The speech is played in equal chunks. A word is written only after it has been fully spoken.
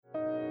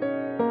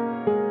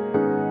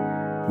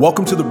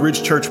Welcome to the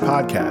Bridge Church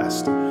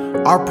podcast.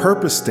 Our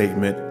purpose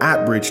statement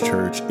at Bridge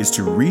Church is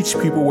to reach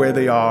people where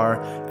they are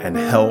and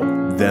help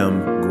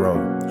them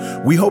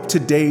grow. We hope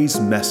today's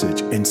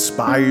message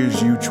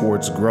inspires you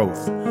towards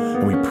growth,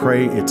 and we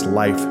pray it's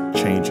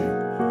life-changing.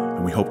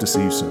 And we hope to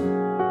see you soon.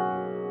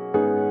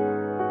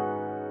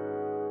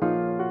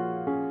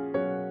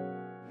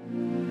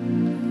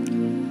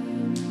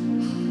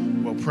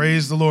 Well,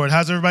 praise the Lord.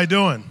 How's everybody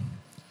doing?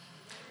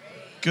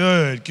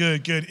 Good.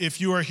 If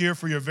you are here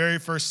for your very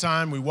first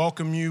time, we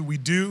welcome you. We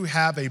do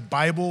have a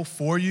Bible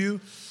for you.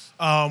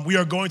 We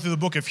are going through the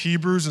book of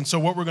Hebrews, and so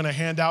what we're going to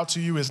hand out to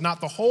you is not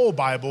the whole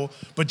Bible,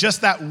 but just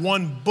that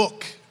one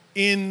book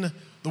in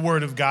the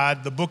Word of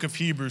God, the book of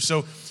Hebrews.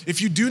 So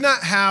if you do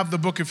not have the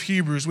book of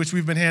Hebrews, which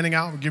we've been handing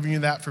out, we're giving you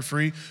that for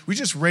free, we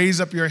just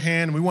raise up your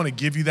hand. We want to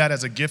give you that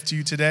as a gift to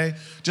you today.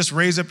 Just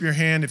raise up your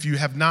hand if you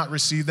have not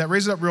received that.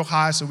 Raise it up real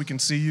high so we can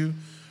see you.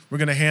 We're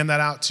going to hand that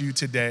out to you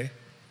today.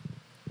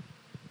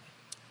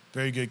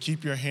 Very good.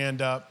 Keep your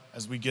hand up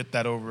as we get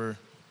that over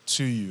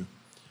to you.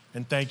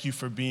 And thank you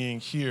for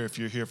being here if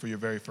you're here for your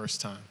very first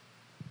time.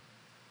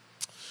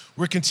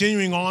 We're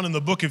continuing on in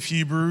the book of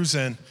Hebrews,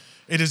 and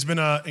it has been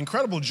an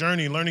incredible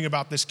journey learning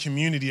about this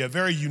community, a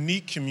very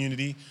unique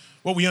community.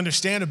 What we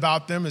understand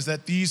about them is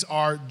that these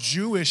are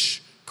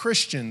Jewish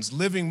Christians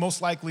living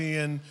most likely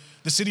in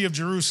the city of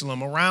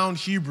Jerusalem, around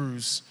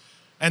Hebrews,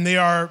 and they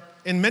are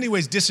in many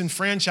ways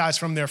disenfranchised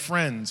from their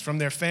friends, from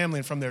their family,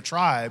 and from their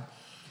tribe,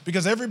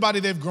 because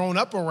everybody they've grown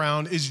up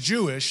around is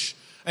Jewish,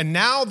 and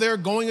now they're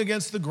going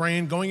against the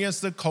grain, going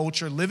against the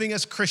culture, living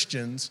as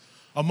Christians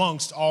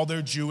amongst all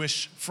their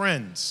Jewish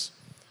friends.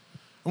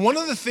 And one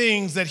of the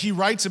things that he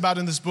writes about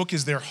in this book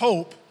is their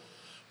hope,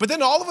 but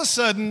then all of a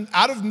sudden,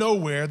 out of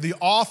nowhere, the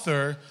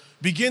author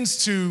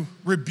begins to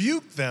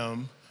rebuke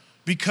them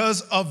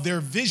because of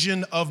their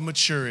vision of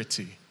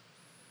maturity.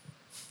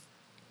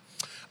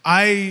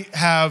 I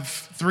have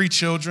 3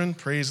 children,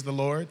 praise the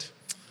Lord.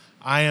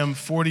 I am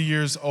 40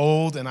 years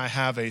old, and I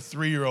have a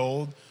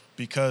 3-year-old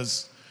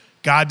because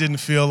God didn't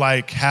feel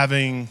like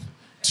having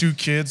 2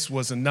 kids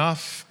was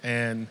enough,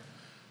 and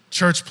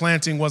church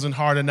planting wasn't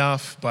hard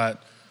enough,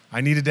 but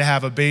I needed to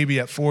have a baby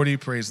at 40,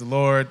 praise the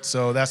Lord,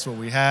 so that's what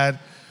we had.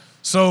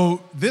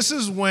 So this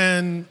is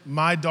when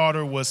my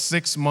daughter was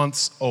 6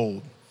 months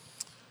old,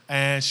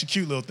 and she's a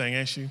cute little thing,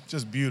 ain't she?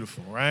 Just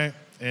beautiful, right?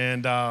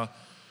 And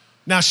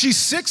now she's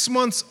 6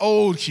 months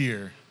old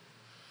here.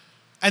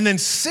 And then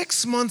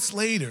 6 months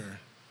later,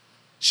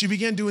 she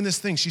began doing this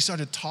thing. She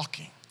started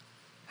talking,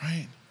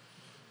 right?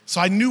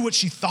 So I knew what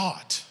she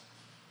thought.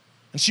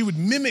 And she would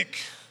mimic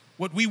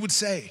what we would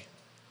say.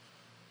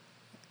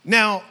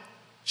 Now,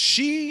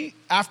 she,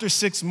 after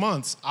 6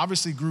 months,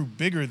 obviously grew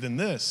bigger than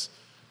this,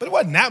 but it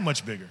wasn't that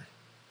much bigger.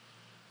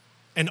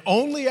 And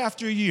only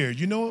after a year,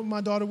 you know what my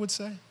daughter would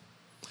say?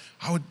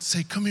 I would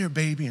say, "Come here,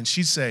 baby." And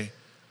she'd say,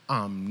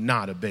 "I'm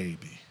not a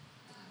baby."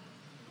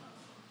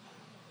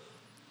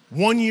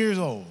 1 year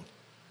old,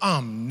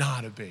 I'm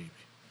not a baby.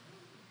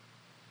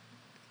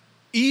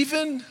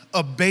 Even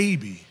a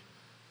baby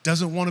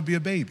doesn't want to be a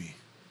baby.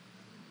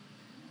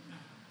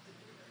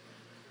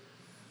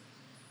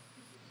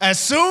 As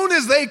soon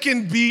as they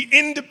can be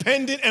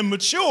independent and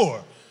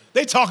mature,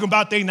 they talking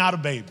about they not a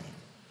baby.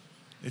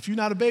 If you're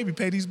not a baby,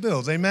 pay these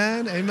bills.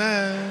 Amen?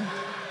 Amen.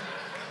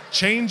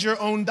 Change your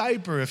own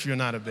diaper if you're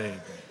not a baby.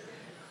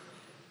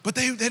 But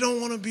they don't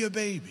want to be a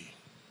baby.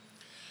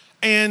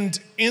 And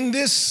in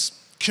this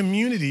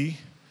community,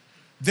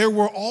 there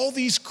were all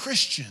these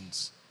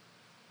Christians.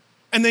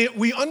 And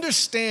we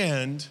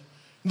understand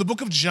in the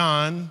book of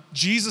John,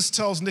 Jesus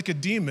tells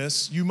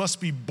Nicodemus, you must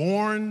be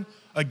born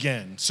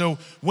again. So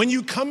when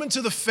you come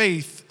into the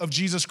faith of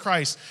Jesus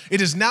Christ,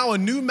 it is now a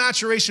new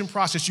maturation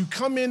process. You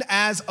come in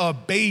as a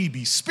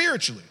baby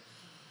spiritually.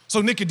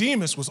 So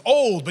Nicodemus was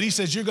old, but he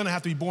says you're going to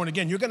have to be born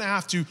again. You're going to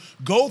have to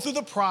go through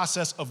the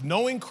process of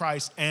knowing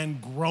Christ and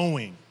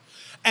growing.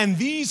 And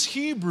these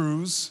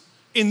Hebrews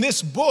in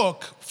this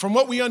book, from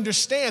what we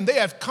understand, they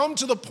have come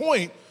to the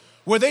point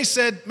where they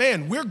said,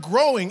 man, we're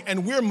growing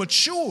and we're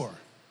mature.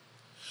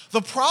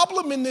 The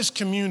problem in this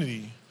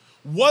community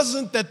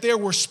wasn't that there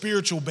were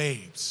spiritual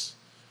babes.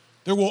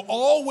 There will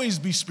always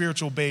be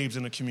spiritual babes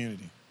in a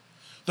community.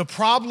 The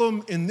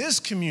problem in this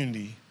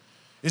community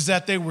is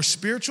that they were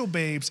spiritual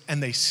babes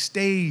and they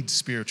stayed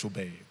spiritual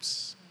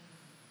babes.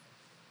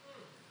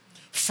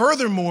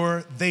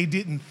 Furthermore, they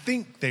didn't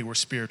think they were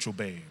spiritual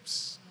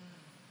babes.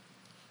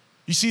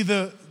 You see,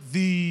 the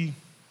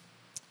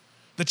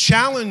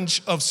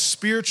challenge of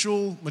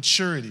spiritual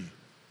maturity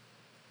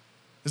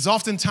is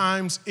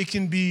oftentimes it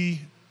can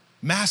be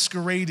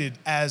masqueraded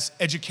as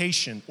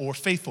education or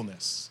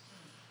faithfulness.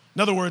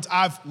 In other words,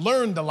 I've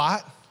learned a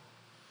lot,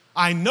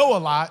 I know a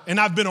lot, and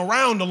I've been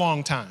around a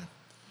long time.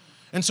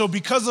 And so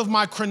because of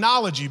my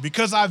chronology,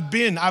 because I've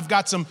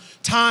got some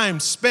time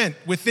spent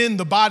within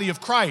the body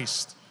of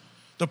Christ,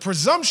 the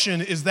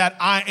presumption is that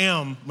I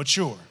am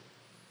mature.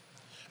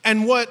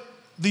 And what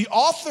the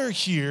author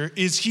here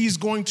is he's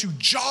going to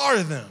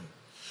jar them,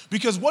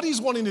 because what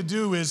he's wanting to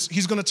do is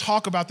he's going to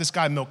talk about this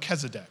guy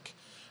Melchizedek.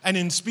 And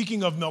in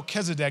speaking of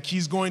Melchizedek,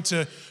 he's going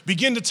to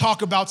begin to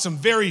talk about some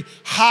very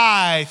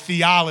high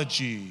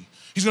theology.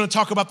 He's going to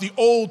talk about the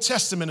Old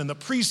Testament and the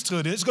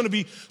priesthood. And it's going to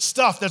be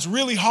stuff that's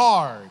really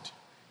hard.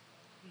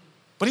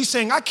 But he's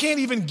saying, I can't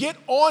even get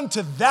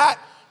onto that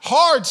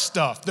hard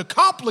stuff, the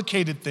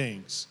complicated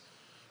things,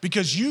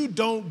 because you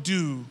don't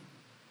do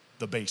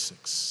the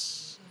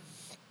basics.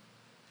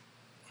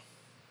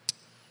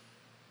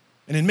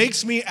 And it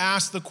makes me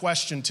ask the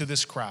question to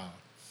this crowd,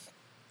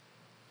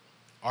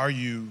 are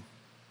you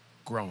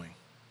growing?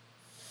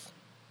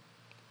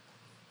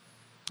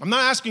 I'm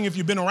not asking if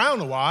you've been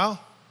around a while.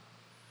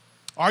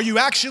 Are you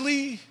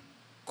actually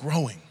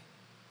growing?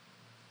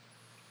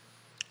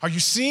 Are you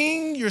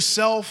seeing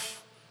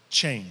yourself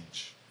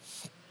change?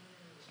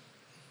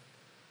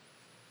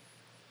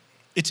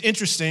 It's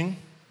interesting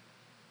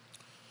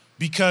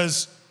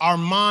because our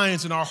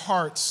minds and our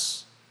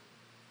hearts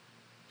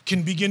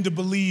can begin to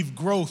believe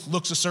growth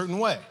looks a certain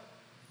way.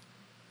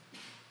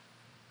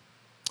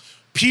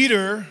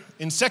 Peter,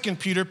 in 2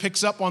 Peter,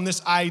 picks up on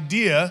this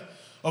idea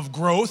of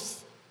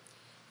growth.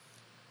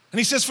 And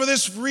he says, for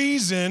this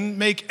reason,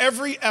 make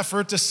every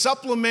effort to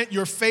supplement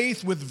your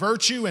faith with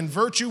virtue, and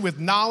virtue with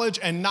knowledge,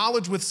 and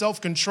knowledge with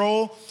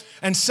self-control,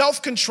 and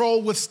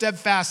self-control with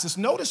steadfastness.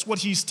 Notice what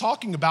he's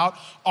talking about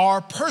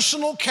are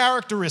personal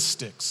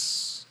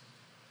characteristics,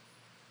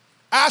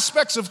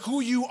 aspects of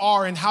who you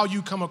are and how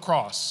you come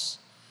across.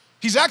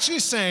 He's actually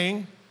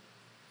saying,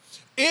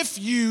 if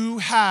you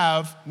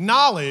have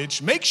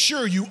knowledge, make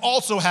sure you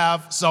also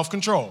have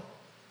self-control.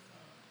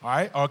 All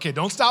right? Okay,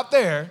 don't stop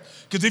there,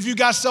 because if you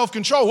got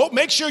self-control, well,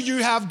 make sure you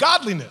have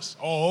godliness.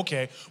 Oh,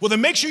 okay. Well,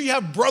 then make sure you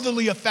have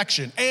brotherly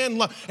affection and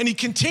love. And he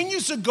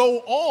continues to go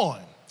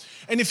on.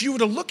 And if you were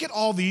to look at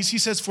all these, he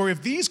says, for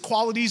if these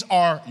qualities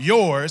are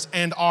yours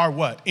and are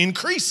what?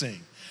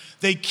 Increasing,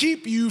 they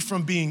keep you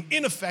from being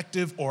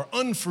ineffective or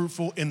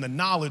unfruitful in the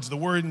knowledge. The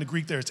word in the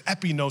Greek there is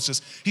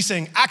epignosis. He's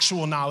saying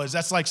actual knowledge.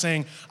 That's like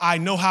saying, I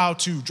know how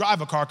to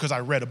drive a car because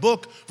I read a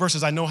book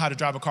versus I know how to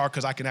drive a car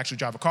because I can actually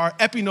drive a car.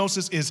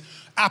 Epignosis is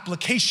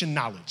application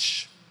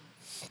knowledge.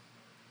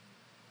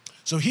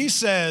 So he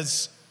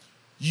says,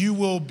 you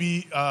will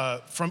be,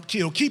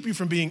 he'll keep you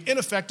from being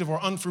ineffective or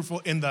unfruitful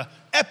in the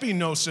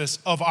epignosis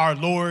of our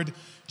Lord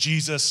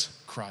Jesus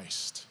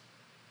Christ.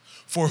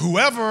 For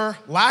whoever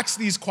lacks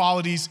these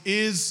qualities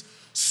is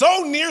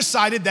so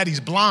nearsighted that he's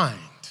blind.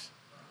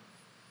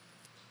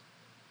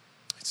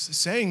 It's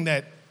saying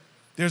that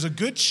there's a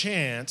good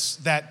chance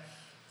that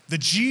the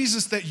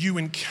Jesus that you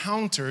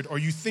encountered or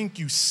you think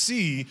you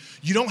see,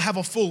 you don't have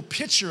a full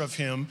picture of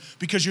him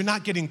because you're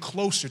not getting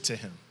closer to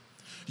him.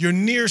 You're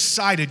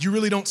nearsighted. You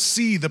really don't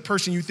see the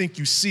person you think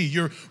you see.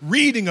 You're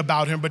reading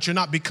about him, but you're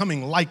not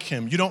becoming like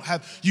him.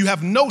 You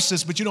have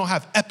gnosis, but you don't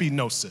have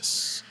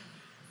epignosis.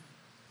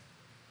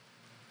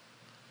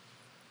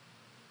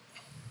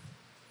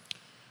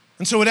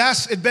 And so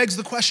it begs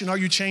the question, are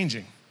you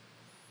changing?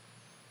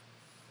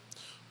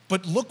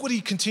 But look what he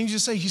continues to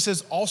say. He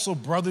says also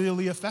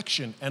brotherly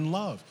affection and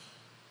love.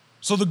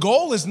 So the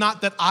goal is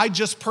not that I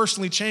just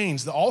personally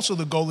change. Also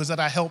the goal is that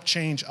I help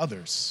change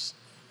others.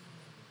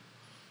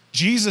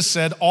 Jesus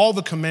said all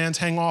the commands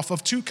hang off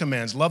of two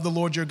commands. Love the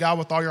Lord your God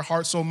with all your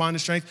heart, soul, mind,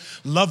 and strength.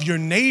 Love your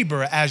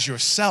neighbor as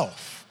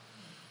yourself.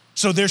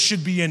 So there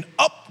should be an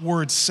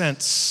upward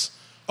sense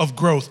of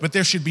growth, but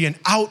there should be an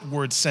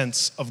outward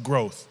sense of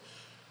growth.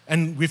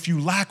 And if you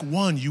lack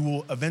one, you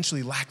will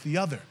eventually lack the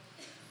other,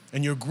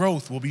 and your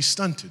growth will be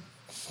stunted.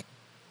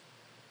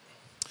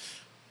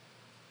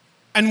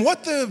 And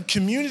what the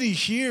community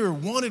here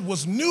wanted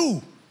was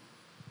new.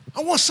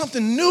 I want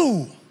something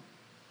new.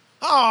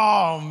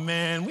 Oh,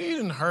 man, we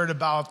didn't heard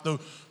about the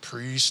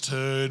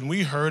priesthood, and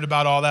we heard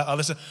about all that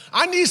other stuff.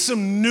 I need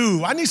some new.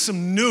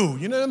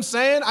 You know what I'm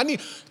saying?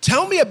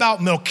 Tell me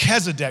about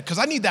Melchizedek, because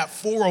I need that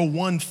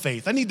 401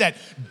 faith. I need that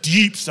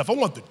deep stuff. I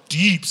want the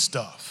deep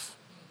stuff.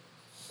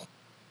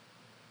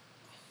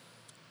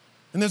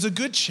 And there's a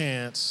good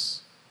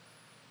chance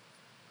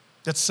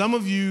that some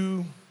of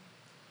you,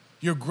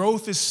 your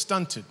growth is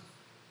stunted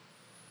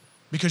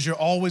because you're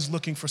always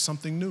looking for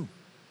something new.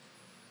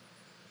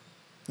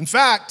 In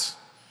fact,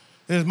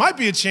 there might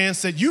be a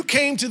chance that you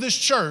came to this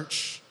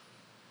church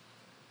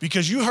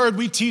because you heard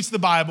we teach the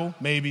Bible,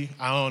 maybe.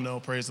 I don't know,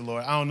 praise the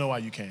Lord. I don't know why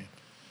you came.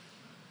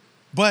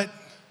 But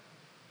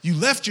you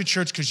left your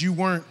church because you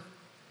weren't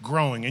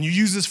growing. And you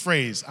use this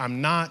phrase,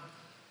 I'm not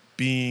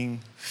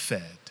being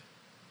fed.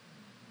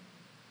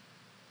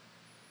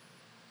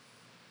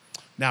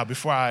 Now,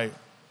 before I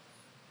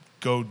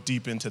go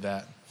deep into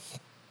that,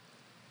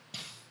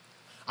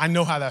 I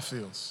know how that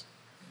feels.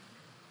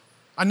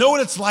 I know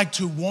what it's like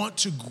to want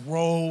to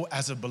grow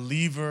as a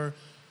believer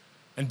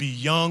and be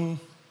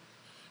young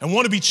and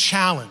want to be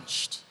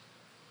challenged.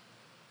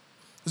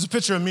 There's a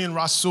picture of me and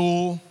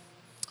Rasul.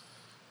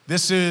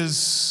 This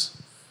is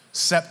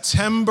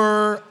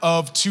September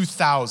of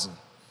 2000.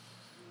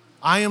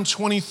 I am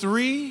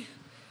 23.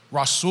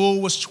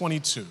 Rasul was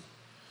 22.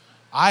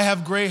 I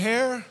have gray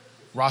hair.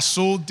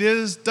 Rasul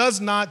does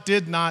not,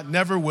 did not,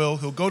 never will.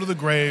 He'll go to the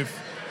grave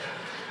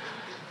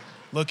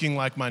looking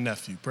like my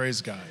nephew.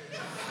 Praise God.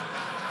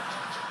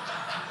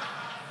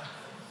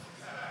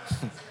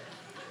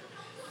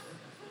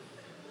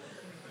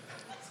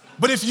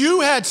 But if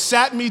you had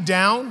sat me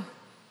down,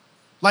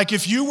 like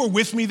if you were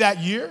with me that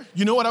year,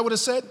 you know what I would have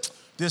said?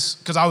 This,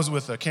 because I was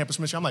with a campus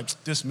ministry. I'm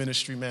like, this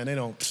ministry, man, they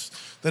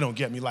don't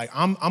get me. Like,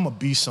 I'm gonna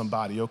be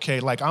somebody, okay?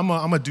 Like, I'm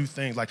gonna do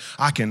things. Like,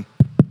 I can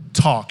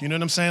talk, you know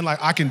what I'm saying? Like,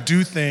 I can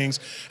do things,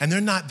 and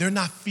they're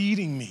not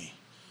feeding me.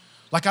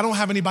 Like, I don't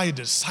have anybody to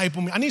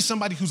disciple me. I need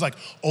somebody who's like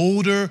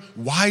older,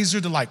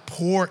 wiser to like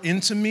pour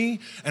into me.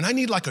 And I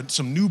need like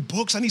some new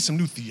books. I need some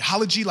new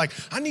theology. Like,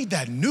 I need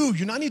that new,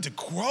 I need to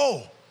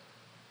grow.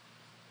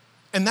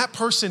 And that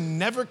person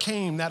never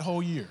came that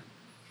whole year.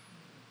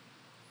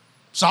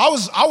 So I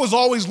was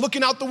always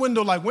looking out the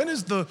window like, when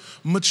is the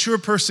mature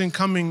person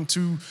coming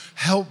to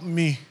help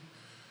me?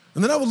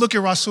 And then I would look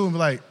at Rasul and be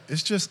like,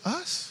 it's just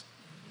us?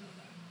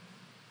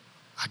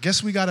 I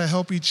guess we gotta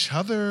help each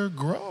other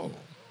grow.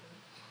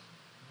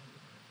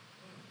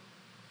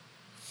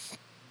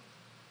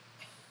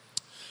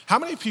 How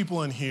many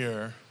people in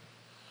here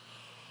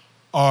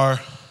are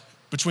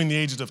between the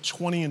ages of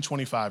 20 and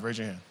 25? Raise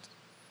your hand.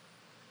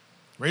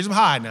 Raise them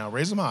high now,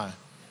 raise them high.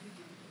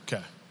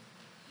 Okay.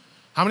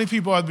 How many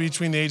people are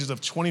between the ages of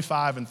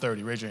 25 and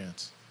 30? Raise your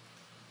hands.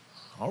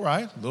 All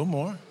right, a little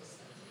more.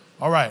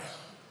 All right,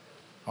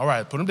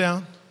 put them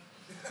down.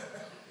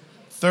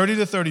 30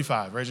 to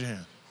 35, raise your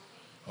hand.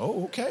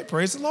 Oh, okay,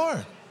 praise the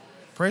Lord.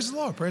 Praise the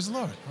Lord, praise the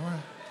Lord.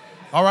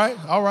 All right.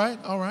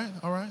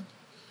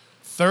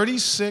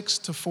 36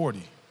 to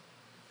 40.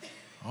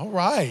 All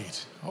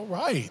right.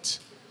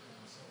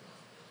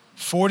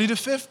 40 to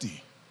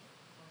 50.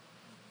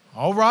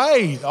 All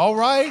right.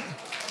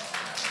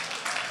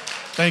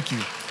 Thank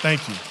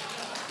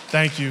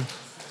you.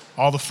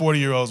 All the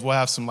 40-year-olds will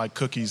have some like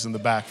cookies in the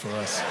back for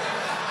us.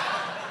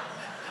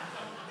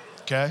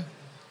 Okay?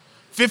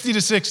 50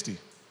 to 60.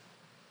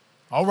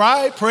 All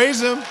right,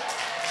 praise him.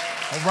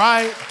 All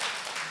right.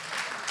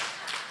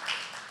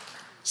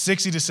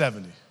 60 to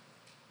 70.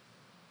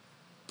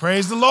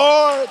 Praise the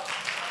Lord.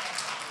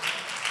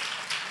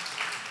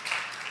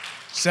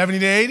 70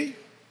 to 80.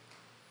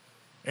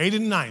 80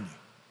 to 90.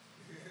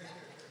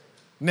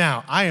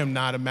 Now, I am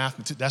not a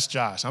mathematician. That's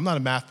Josh. I'm not a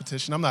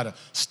mathematician. I'm not a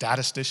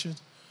statistician.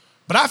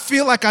 But I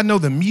feel like I know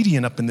the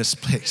median up in this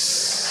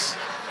place.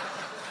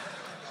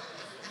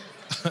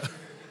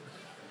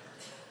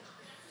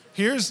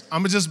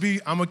 I'm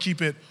gonna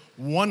keep it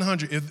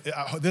 100. If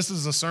this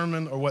is a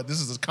sermon or what? This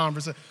is a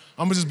conversation.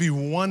 I'm gonna just be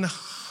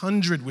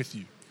 100 with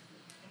you.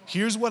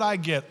 Here's what I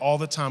get all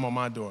the time on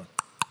my door.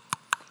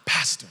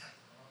 Pastor,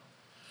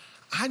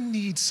 I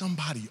need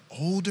somebody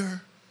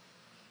older,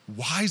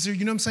 wiser,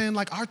 you know what I'm saying?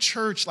 Like our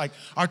church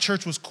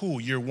was cool,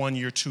 year 1,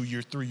 year 2,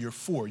 year 3, year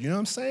 4, you know what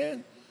I'm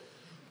saying?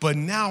 But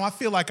now I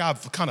feel like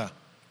I've kind of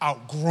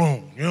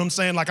outgrown, you know what I'm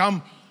saying? Like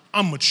I'm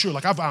mature,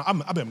 like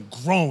I've been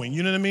growing,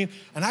 you know what I mean?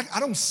 And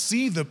I don't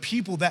see the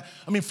people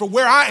for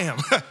where I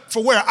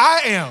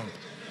am,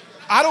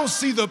 I don't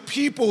see the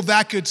people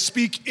that could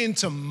speak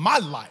into my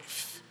life.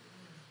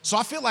 So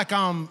I feel like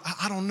I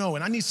don't know,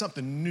 and I need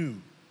something new.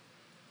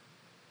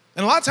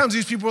 And a lot of times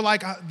these people are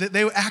like,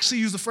 they actually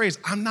use the phrase,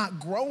 I'm not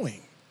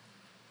growing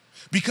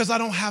because I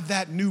don't have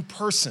that new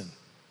person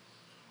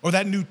or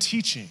that new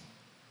teaching.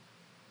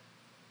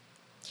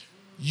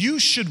 You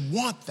should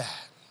want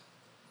that.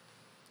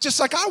 Just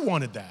like I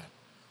wanted that.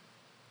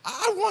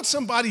 I want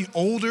somebody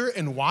older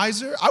and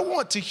wiser. I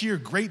want to hear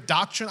great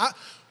doctrine.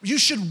 You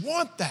should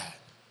want that.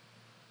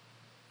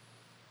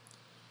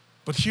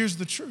 But here's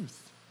the truth.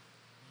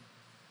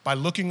 By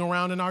looking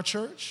around in our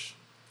church,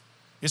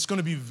 it's going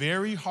to be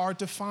very hard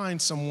to find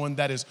someone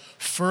that is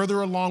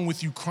further along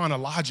with you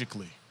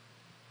chronologically.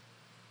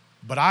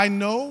 But I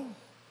know,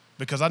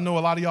 because I know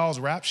a lot of y'all's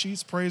rap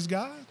sheets, praise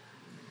God,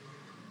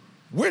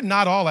 we're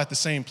not all at the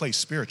same place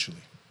spiritually.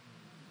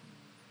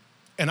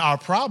 And our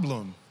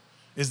problem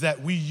is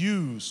that we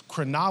use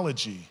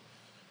chronology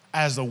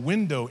as a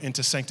window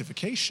into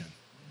sanctification.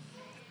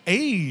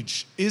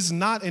 Age is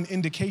not an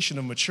indication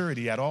of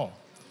maturity at all.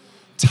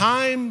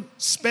 Time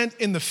spent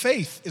in the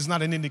faith is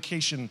not an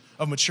indication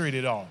of maturity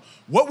at all.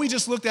 What we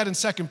just looked at in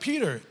 2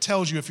 Peter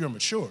tells you if you're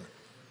mature.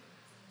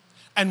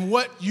 And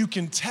what you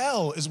can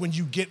tell is when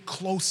you get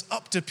close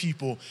up to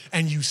people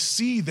and you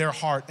see their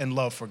heart and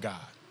love for God.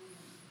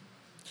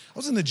 I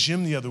was in the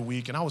gym the other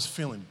week and I was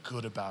feeling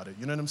good about it.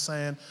 You know what I'm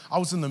saying? I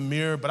was in the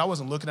mirror, but I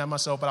wasn't looking at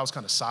myself, but I was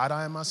kind of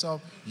side-eyeing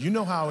myself. You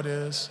know how it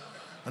is.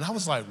 And I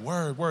was like,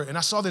 word. And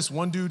I saw this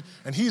one dude,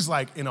 and he's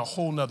like in a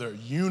whole nother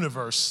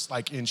universe,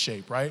 like in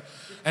shape, right?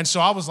 And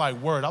so I was like,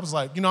 word. I was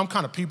like, I'm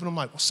kind of peeping. I'm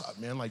like, what's up,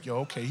 man? Like, yo,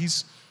 okay,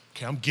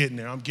 I'm getting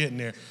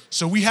there.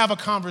 So we have a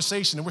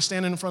conversation, and we're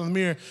standing in front of the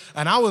mirror,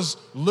 and I was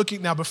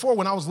looking, now before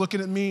when I was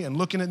looking at me, I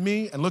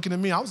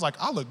was like,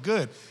 I look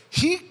good.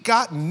 He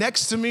got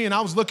next to me, and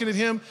I was looking at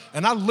him,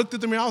 and I looked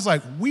at the mirror, I was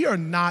like, we are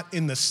not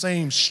in the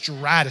same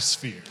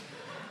stratosphere.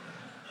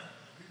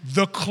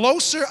 The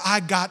closer I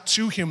got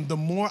to him, the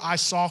more I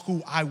saw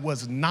who I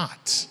was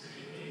not.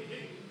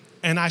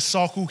 And I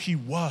saw who he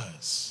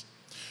was.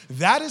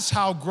 That is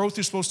how growth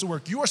is supposed to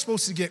work. You are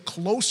supposed to get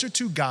closer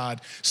to God,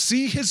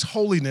 see his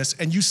holiness,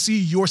 and you see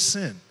your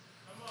sin.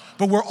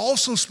 but we're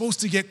also supposed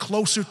to get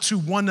closer to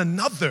one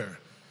another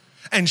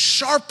and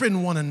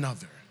sharpen one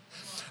another.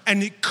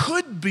 And it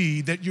could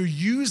be that you're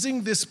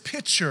using this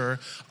picture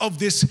of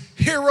this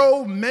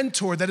hero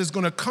mentor that is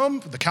going to come.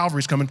 The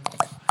cavalry's coming.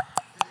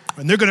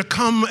 And they're going to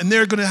come and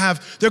there's going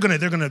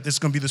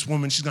to be this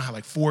woman. She's going to have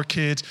like 4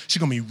 kids. She's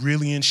going to be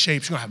really in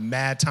shape. She's going to have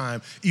mad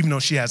time. Even though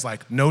she has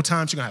like no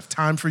time, she's going to have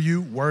time for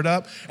you. Word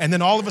up. And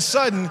then all of a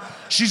sudden,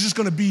 she's just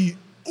going to be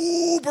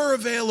uber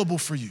available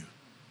for you.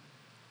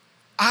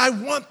 I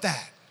want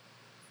that.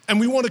 And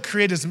we want to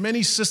create as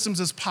many systems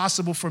as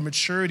possible for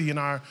maturity in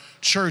our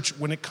church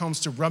when it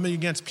comes to rubbing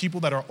against people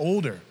that are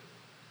older.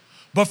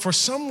 But for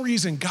some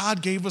reason,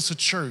 God gave us a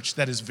church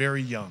that is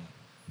very young.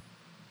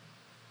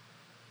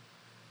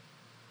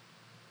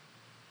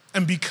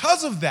 And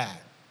because of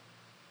that,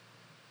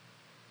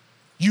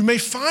 you may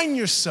find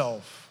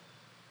yourself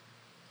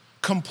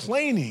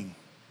complaining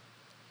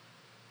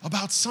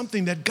about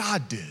something that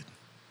God did.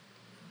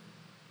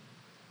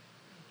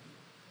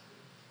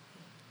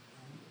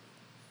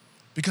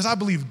 Because I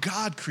believe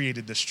God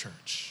created this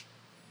church.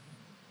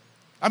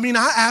 I mean,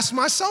 I ask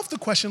myself the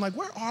question, like,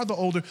 where are the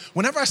older?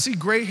 Whenever I see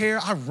gray hair,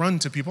 I run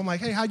to people. I'm like,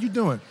 hey, how you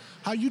doing?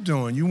 How you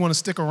doing? You want to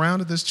stick around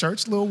at this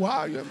church a little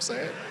while? You know what I'm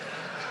saying?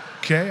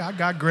 Okay, I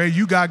got gray,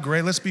 you got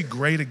gray. Let's be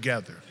gray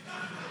together.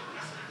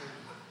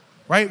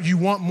 Right? You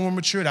want more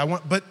maturity.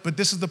 But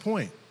this is the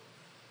point.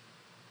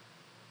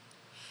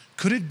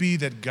 Could it be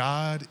that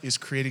God is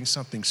creating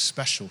something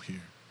special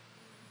here?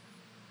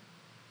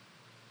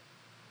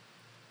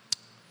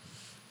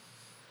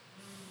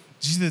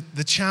 See,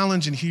 the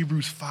challenge in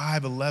Hebrews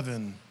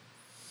 5:11,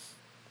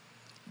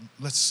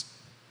 let's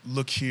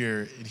look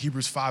here. In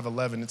Hebrews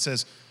 5:11, it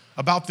says,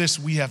 about this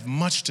we have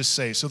much to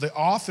say. So the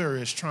author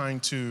is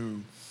trying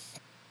to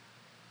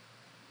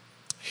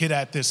hit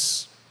at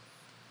this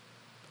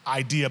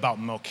idea about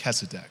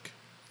Melchizedek.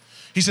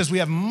 He says, we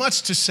have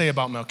much to say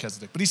about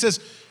Melchizedek. But he says,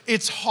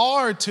 it's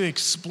hard to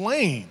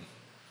explain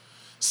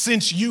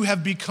since you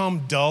have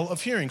become dull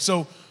of hearing.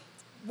 So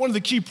one of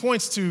the key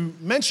points to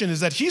mention is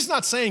that he's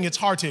not saying it's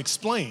hard to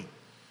explain.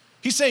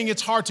 He's saying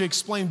it's hard to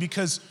explain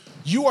because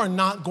you are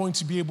not going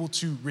to be able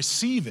to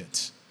receive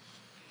it.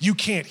 You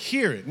can't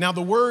hear it. Now,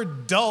 the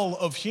word dull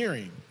of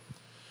hearing,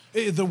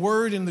 the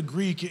word in the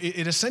Greek,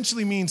 it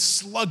essentially means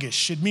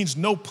sluggish. It means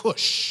no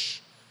push,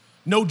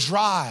 no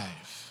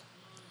drive.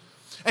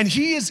 And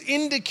he is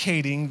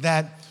indicating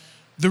that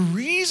the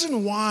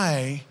reason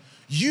why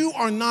you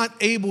are not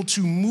able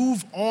to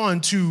move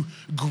on to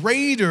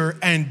greater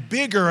and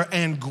bigger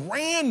and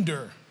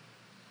grander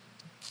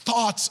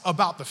thoughts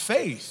about the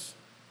faith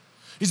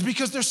is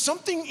because there's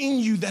something in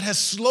you that has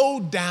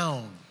slowed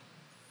down.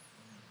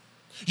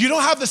 You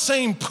don't have the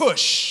same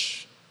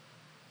push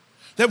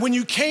that when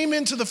you came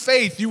into the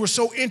faith, you were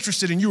so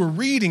interested and you were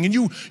reading and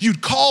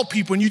you'd call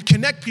people and you'd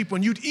connect people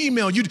and you'd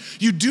email,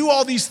 you'd do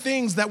all these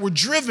things that were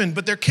driven,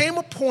 but there came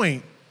a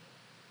point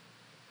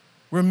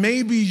where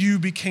maybe you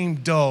became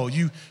dull.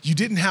 You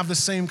didn't have the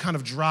same kind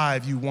of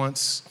drive you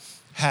once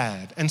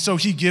had. And so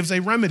he gives a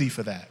remedy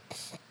for that.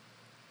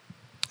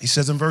 He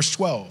says in verse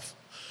 12,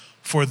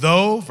 for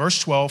though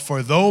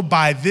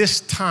by this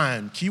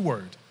time, key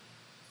word,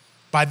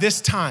 by this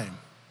time,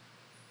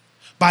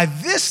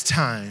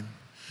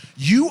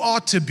 you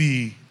ought to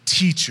be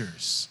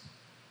teachers.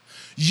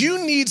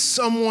 You need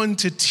someone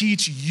to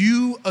teach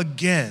you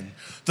again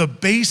the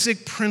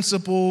basic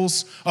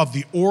principles of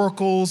the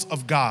oracles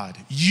of God.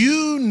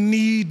 You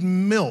need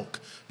milk,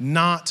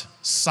 not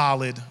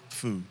solid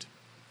food.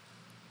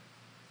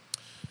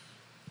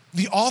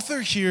 The author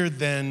here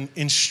then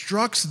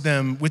instructs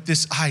them with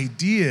this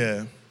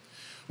idea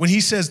when he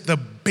says the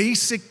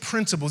basic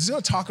principles. He's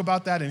going to talk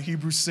about that in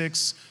Hebrews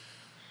 6.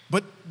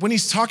 But when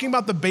he's talking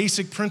about the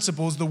basic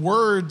principles, the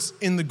words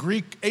in the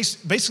Greek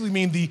basically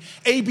mean the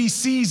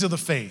ABCs of the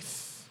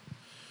faith,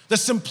 the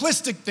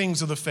simplistic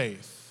things of the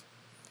faith.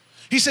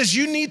 He says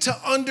you need to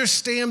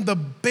understand the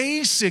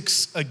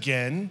basics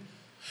again,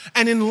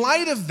 and in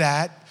light of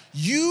that,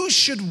 you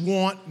should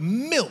want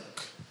milk.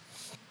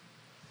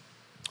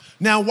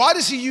 Now, why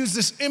does he use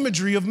this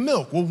imagery of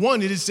milk? Well,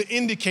 one, it is to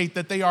indicate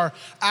that they are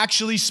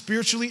actually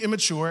spiritually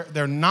immature.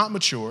 They're not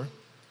mature.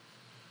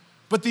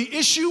 But the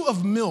issue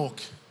of milk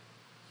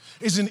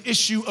is an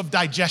issue of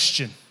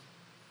digestion.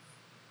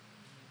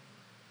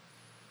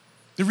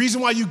 The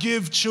reason why you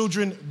give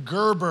children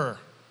Gerber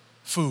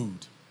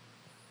food,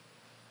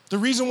 the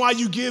reason why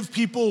you give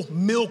people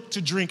milk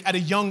to drink at a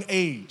young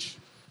age,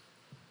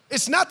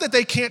 it's not that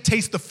they can't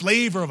taste the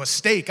flavor of a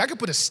steak. I could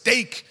put a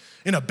steak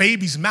in a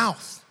baby's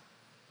mouth.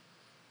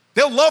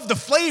 They'll love the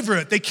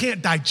flavor, they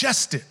can't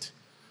digest it.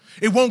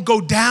 It won't go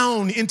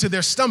down into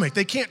their stomach.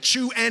 They can't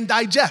chew and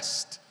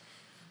digest.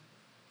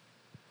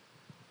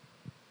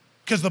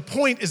 Because the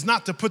point is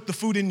not to put the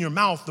food in your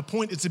mouth. The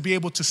point is to be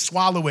able to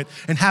swallow it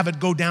and have it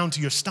go down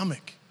to your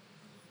stomach.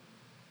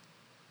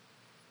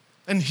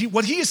 And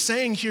what he is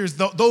saying here is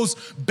those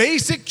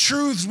basic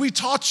truths we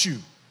taught you.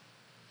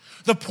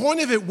 The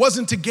point of it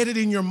wasn't to get it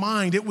in your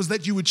mind. It was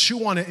that you would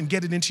chew on it and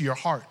get it into your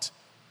heart.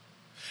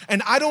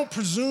 And I don't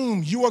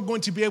presume you are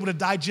going to be able to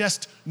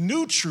digest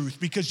new truth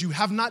because you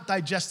have not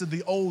digested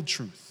the old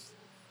truth.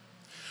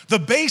 The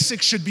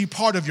basics should be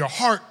part of your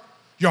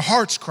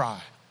heart's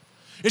cry.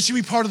 It should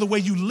be part of the way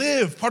you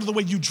live, part of the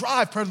way you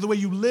drive, part of the way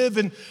you live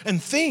and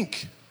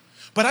think.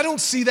 But I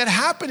don't see that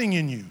happening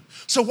in you.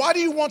 So why do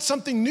you want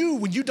something new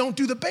when you don't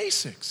do the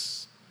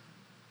basics?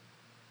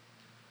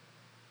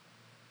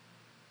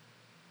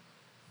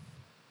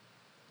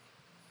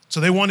 So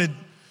they wanted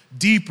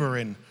deeper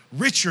and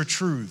richer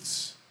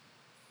truths.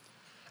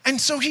 And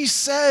so he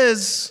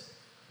says,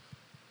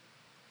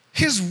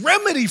 his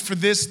remedy for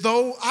this,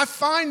 though, I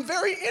find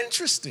very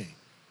interesting.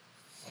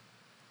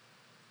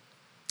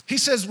 He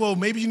says, well,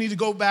 maybe you need to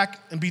go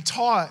back and be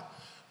taught.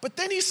 But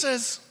then he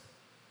says,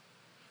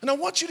 and I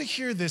want you to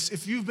hear this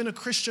if you've been a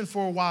Christian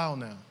for a while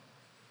now,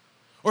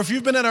 or if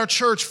you've been at our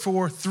church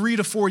for 3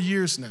 to 4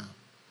 years now,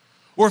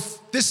 or if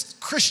this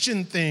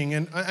Christian thing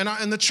and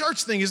the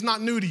church thing is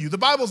not new to you, the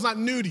Bible's not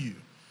new to you.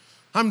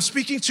 I'm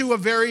speaking to a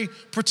very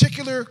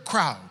particular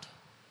crowd.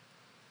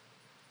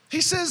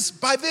 He says,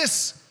 by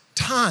this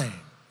time,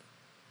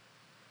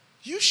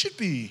 you should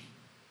be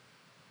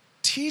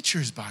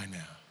teachers by now.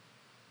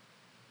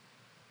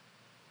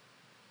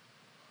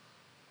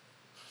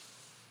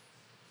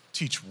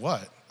 Teach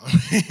what?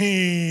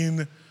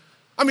 I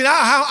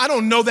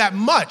don't know that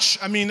much.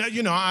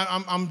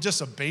 I'm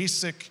just a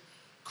basic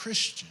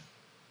Christian.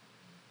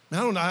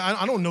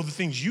 I don't know the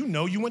things you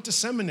know. You went to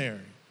seminary.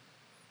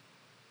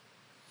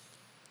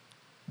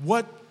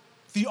 What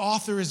the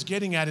author is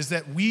getting at is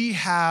that we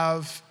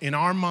have in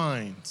our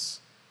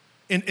minds,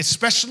 and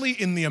especially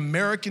in the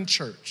American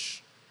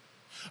church,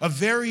 a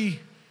very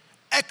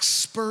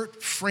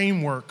expert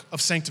framework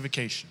of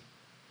sanctification.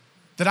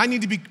 That I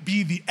need to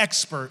be the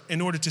expert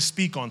in order to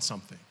speak on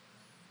something.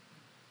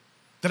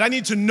 That I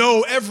need to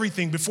know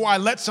everything before I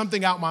let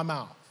something out my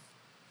mouth.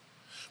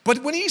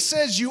 But when he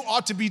says you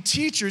ought to be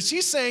teachers,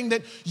 he's saying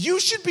that you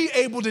should be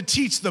able to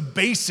teach the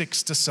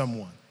basics to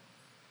someone.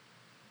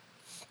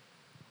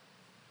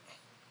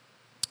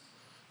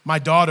 My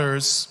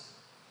daughters,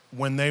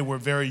 when they were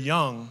very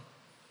young,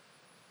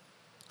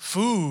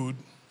 food,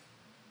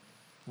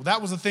 well,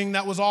 that was a thing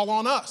that was all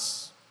on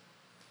us.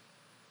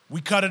 We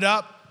cut it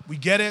up, we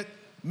get it,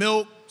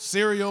 milk,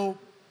 cereal,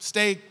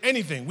 steak,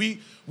 anything.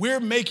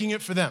 We're making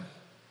it for them.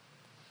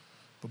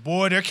 But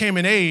boy, there came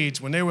an age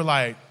when they were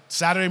like,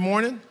 Saturday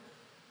morning,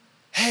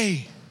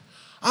 hey,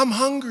 I'm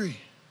hungry.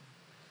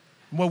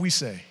 And what we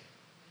say,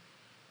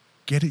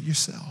 get it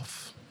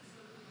yourself.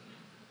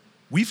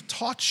 We've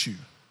taught you.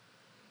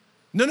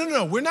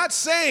 No. We're not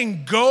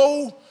saying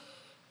go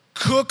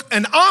cook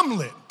an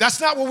omelet.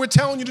 That's not what we're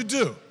telling you to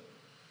do.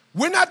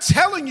 We're not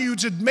telling you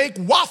to make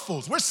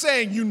waffles. We're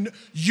saying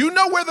you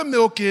know where the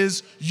milk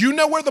is, you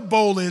know where the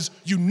bowl is,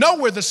 you know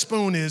where the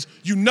spoon is,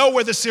 you know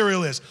where the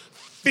cereal is.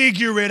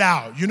 Figure it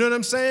out. You know what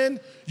I'm saying?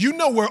 You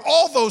know where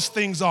all those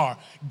things are.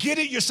 Get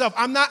it yourself.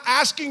 I'm not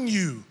asking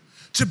you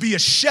to be a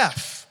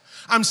chef.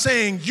 I'm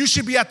saying you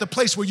should be at the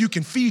place where you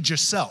can feed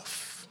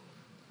yourself.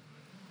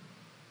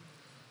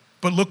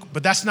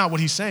 But that's not what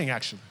he's saying,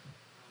 actually.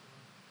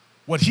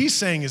 What he's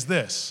saying is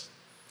this.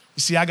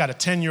 You see, I got a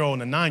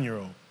 10-year-old and a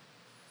 9-year-old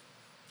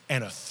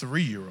and a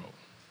 3-year-old.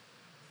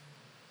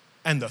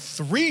 And the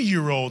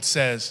 3-year-old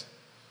says,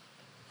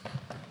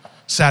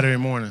 Saturday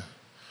morning,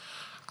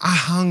 I'm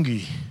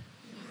hungry.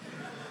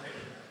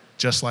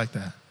 Just like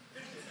that.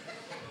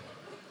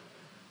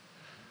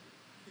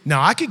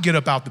 Now, I could get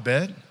up out the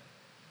bed,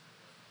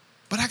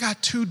 but I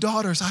got 2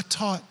 daughters I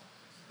taught.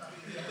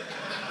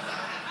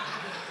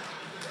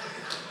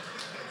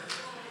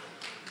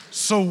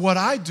 So what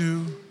I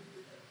do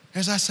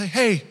is I say,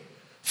 hey,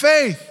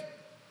 Faith,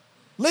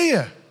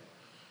 Leah,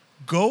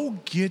 go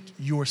get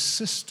your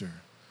sister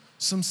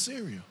some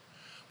cereal.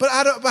 But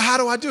how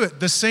do I do it?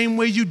 The same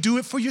way you do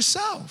it for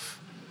yourself.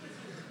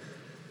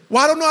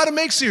 Well, I don't know how to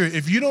make cereal.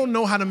 If you don't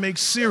know how to make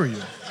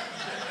cereal,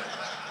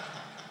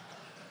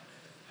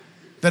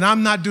 then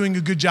I'm not doing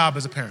a good job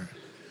as a parent.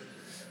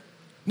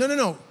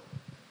 No.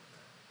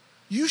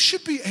 You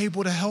should be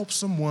able to help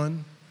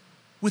someone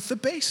with the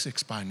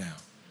basics by now.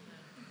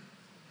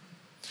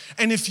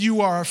 And if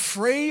you are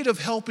afraid of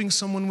helping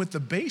someone with the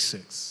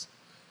basics,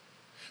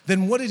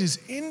 then what it is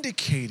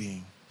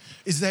indicating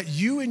is that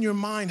you in your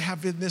mind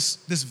have this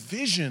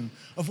vision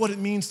of what it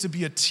means to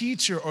be a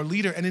teacher or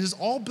leader, and it is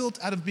all built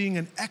out of being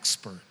an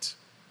expert.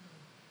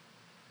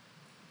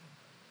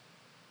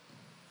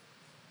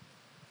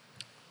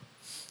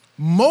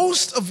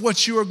 Most of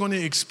what you are going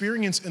to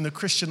experience in the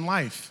Christian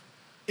life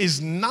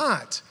is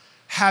not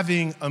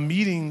having a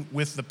meeting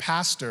with the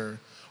pastor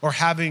or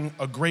having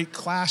a great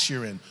class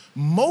you're in.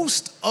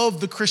 Most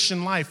of the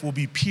Christian life will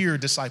be peer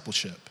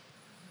discipleship.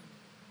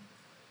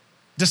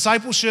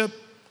 Discipleship,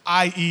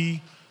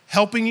 i.e.,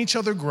 helping each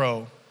other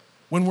grow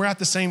when we're at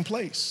the same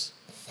place.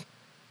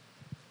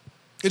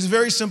 It's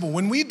very simple.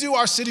 When we do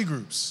our city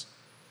groups,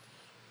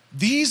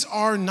 these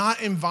are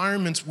not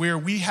environments where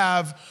we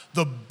have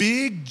the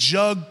big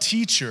jug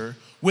teacher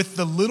with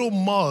the little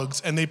mugs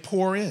and they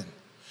pour in.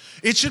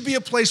 It should be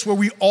a place where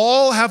we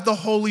all have the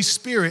Holy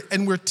Spirit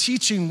and we're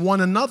teaching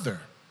one another.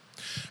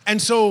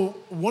 And so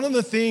one of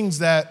the things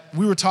that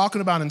we were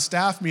talking about in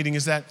staff meeting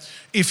is that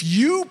if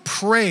you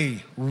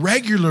pray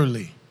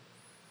regularly,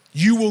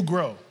 you will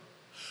grow.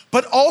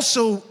 But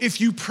also,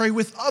 if you pray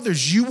with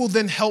others, you will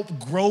then help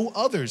grow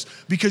others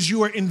because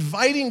you are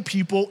inviting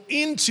people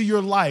into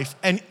your life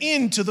and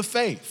into the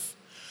faith.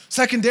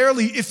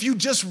 Secondarily, if you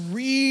just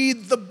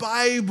read the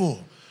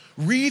Bible,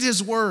 read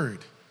His Word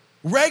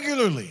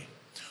regularly,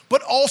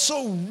 but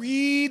also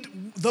read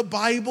the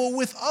Bible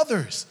with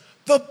others.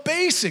 The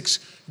basics.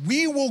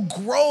 We will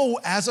grow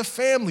as a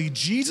family.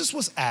 Jesus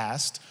was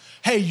asked,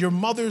 hey, your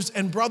mothers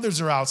and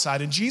brothers are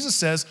outside. And Jesus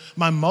says,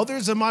 my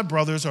mothers and my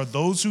brothers are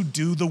those who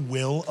do the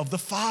will of the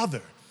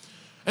Father.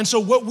 And so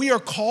what we are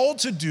called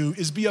to do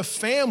is be a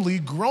family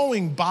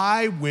growing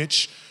by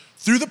which,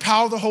 through the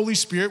power of the Holy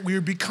Spirit, we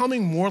are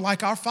becoming more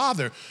like our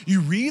Father.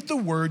 You read the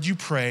Word, you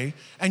pray,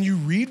 and you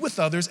read with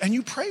others, and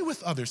you pray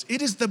with others.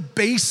 It is the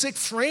basic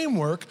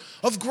framework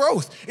of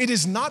growth. It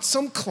is not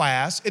some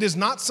class. It is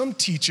not some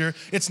teacher.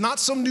 It's not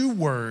some new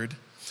word.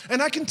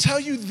 And I can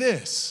tell you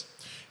this.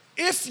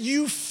 If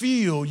you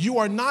feel you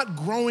are not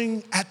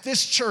growing at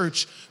this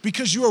church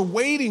because you are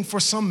waiting for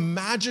some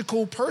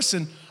magical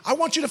person, I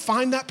want you to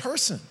find that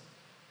person.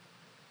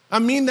 I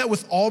mean that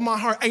with all my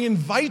heart. I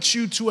invite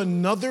you to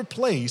another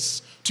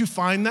place to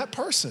find that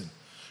person.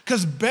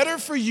 Because better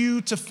for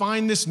you to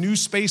find this new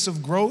space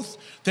of growth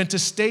than to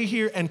stay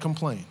here and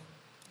complain,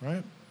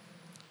 right?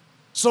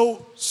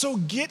 So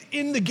get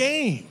in the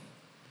game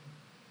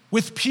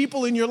with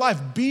people in your life.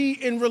 Be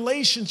in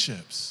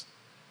relationships.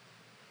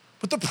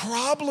 But the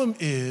problem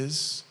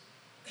is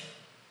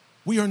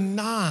we are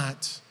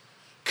not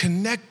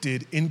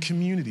connected in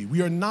community.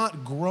 We are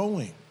not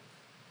growing.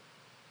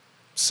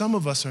 Some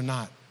of us are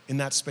not in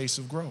that space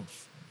of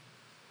growth.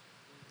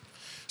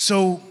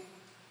 So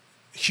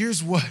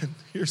here's what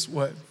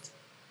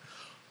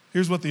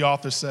the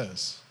author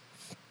says.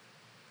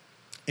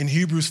 In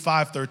Hebrews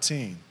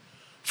 5:13,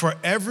 for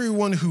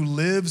everyone who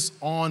lives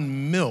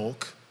on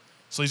milk,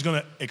 so he's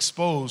going to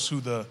expose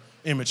who the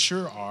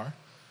immature are.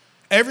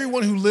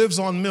 Everyone who lives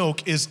on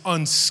milk is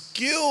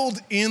unskilled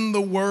in the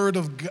word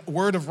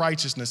of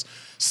righteousness,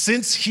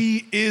 since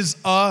he is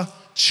a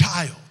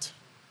child.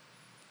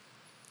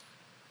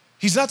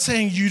 He's not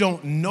saying you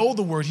don't know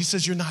the word. He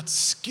says you're not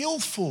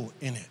skillful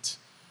in it.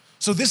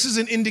 So this is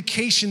an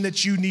indication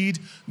that you need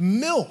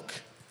milk.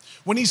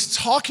 When he's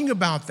talking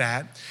about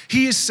that,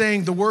 he is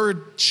saying the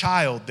word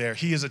child there,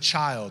 he is a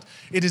child.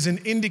 It is an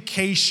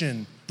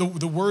indication,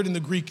 the word in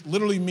the Greek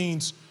literally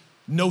means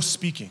no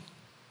speaking.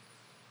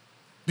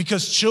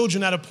 Because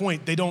children at a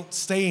point, they don't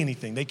say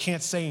anything. They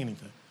can't say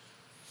anything.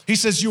 He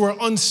says you are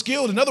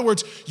unskilled. In other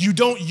words, you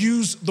don't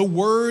use the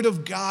word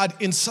of God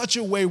in such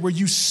a way where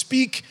you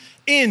speak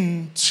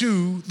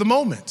into the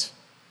moment.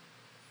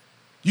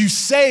 You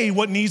say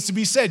what needs to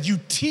be said. You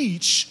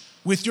teach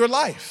with your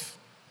life.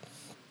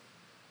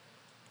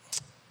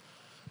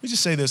 Let me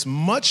just say this.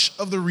 Much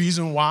of the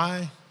reason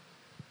why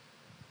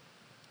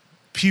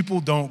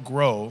people don't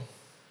grow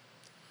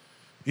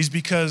is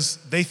because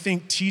they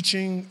think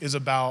teaching is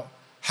about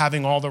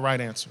having all the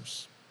right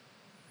answers.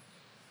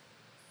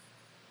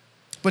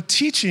 But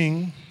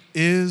teaching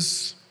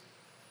is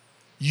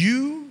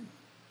you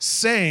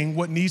saying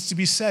what needs to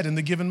be said in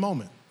the given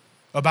moment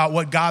about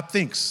what God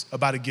thinks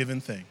about a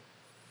given thing.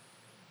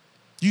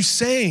 You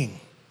saying,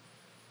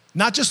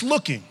 not just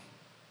looking,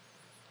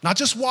 not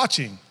just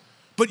watching,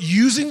 but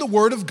using the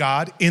word of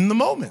God in the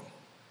moment.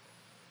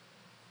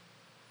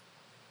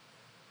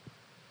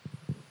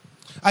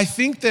 I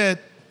think that,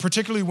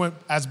 particularly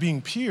as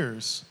being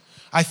peers,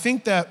 I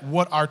think that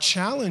what our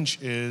challenge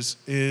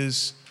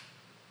is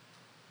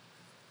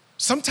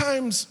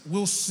sometimes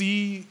we'll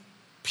see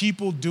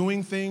people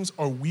doing things,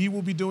 or we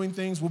will be doing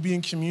things, we'll be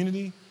in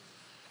community,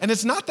 and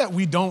it's not that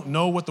we don't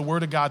know what the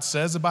Word of God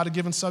says about a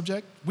given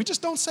subject, we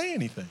just don't say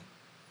anything.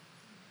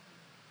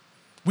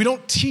 We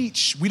don't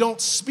teach, we don't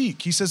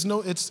speak. He says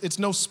no, it's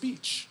no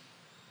speech.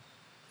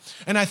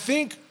 And I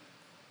think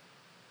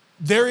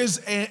there is,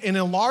 in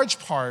a large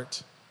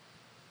part,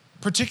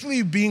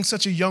 particularly being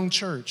such a young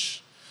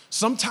church,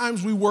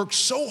 sometimes we work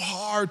so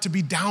hard to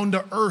be down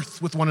to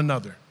earth with one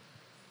another,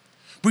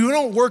 but we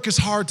don't work as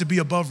hard to be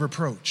above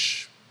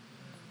reproach.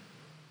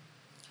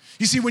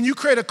 You see, when you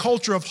create a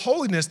culture of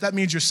holiness, that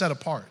means you're set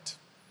apart.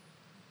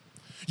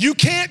 You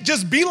can't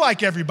just be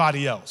like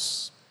everybody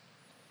else.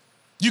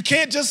 You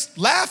can't just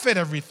laugh at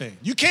everything.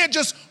 You can't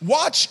just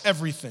watch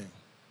everything.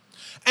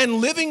 And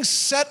living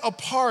set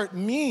apart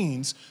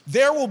means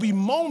there will be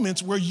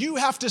moments where you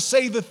have to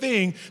say the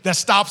thing that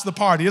stops the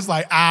party. It's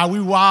like, we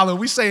wildin',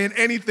 we saying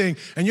anything.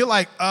 And you're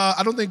like,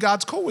 I don't think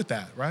God's cool with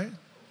that, right?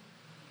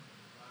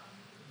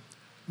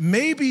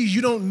 Maybe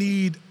you don't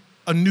need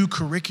a new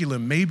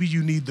curriculum. Maybe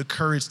you need the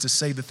courage to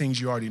say the things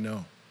you already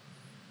know.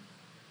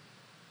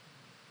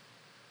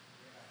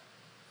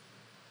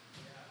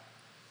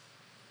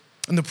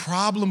 And the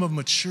problem of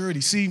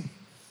maturity, see,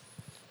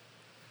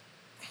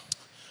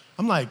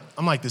 I'm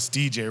like this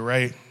DJ,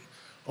 right?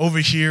 Over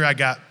here, I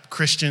got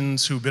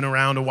Christians who've been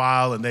around a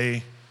while and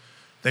they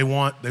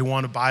want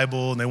a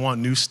Bible and they want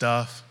new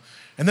stuff.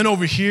 And then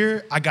over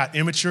here, I got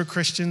immature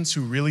Christians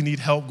who really need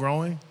help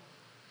growing.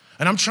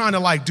 And I'm trying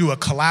to do a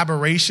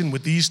collaboration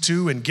with these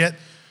two and get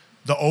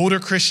the older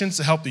Christians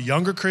to help the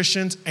younger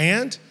Christians.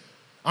 And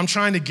I'm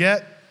trying to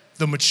get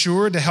the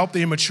mature to help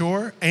the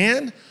immature.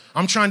 And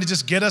I'm trying to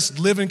just get us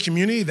live in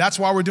community. That's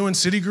why we're doing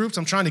city groups.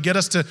 I'm trying to get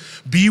us to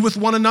be with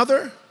one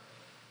another.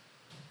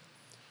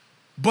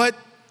 But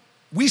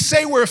we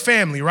say we're a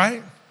family,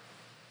 right?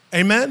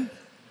 Amen?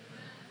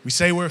 We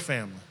say we're a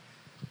family.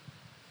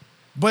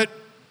 But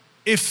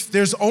if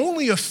there's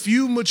only a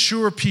few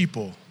mature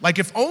people,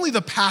 if only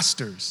the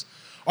pastors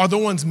are the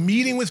ones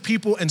meeting with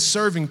people and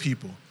serving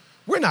people,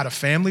 we're not a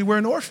family, we're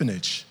an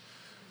orphanage.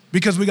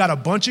 Because we got a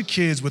bunch of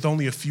kids with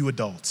only a few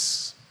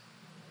adults.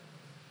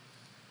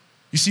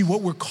 You see,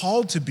 what we're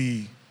called to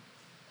be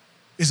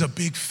is a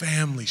big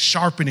family,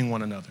 sharpening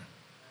one another.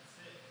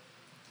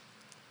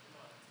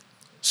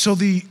 So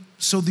the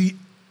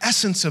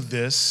essence of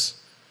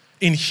this,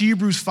 in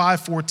Hebrews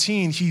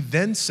 5:14, he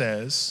then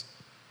says,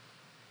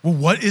 well,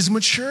 what is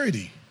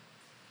maturity?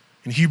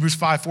 In Hebrews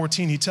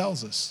 5:14, he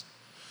tells us,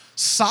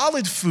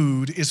 solid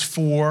food is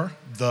for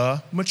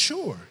the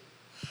mature,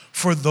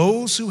 for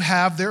those who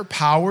have their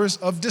powers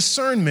of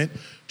discernment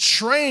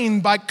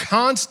trained by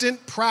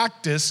constant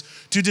practice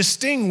to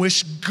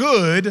distinguish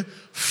good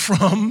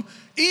from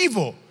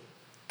evil.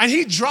 And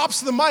he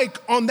drops the mic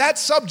on that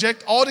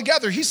subject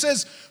altogether. He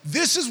says,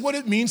 this is what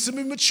it means to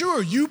be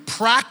mature. You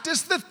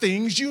practice the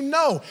things you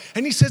know.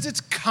 And he says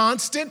it's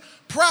constant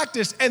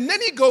practice. And then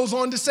he goes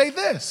on to say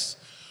this.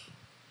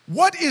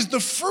 What is the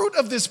fruit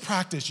of this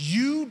practice?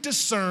 You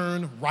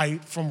discern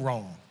right from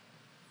wrong.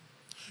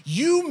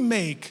 You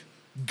make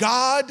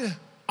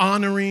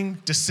God-honoring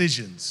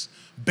decisions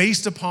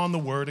based upon the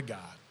word of God.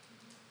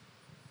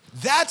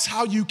 That's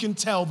how you can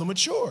tell the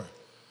mature.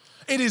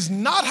 It is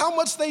not how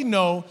much they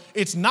know.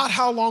 It's not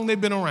how long they've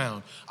been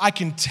around. I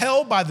can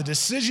tell by the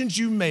decisions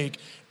you make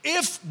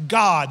if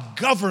God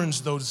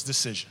governs those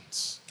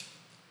decisions.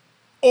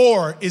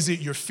 Or is it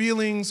your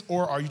feelings?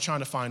 Or are you trying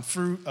to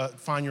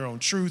find your own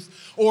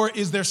truth? Or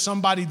is there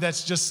somebody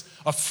that's just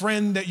a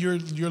friend that you're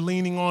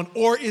leaning on?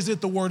 Or is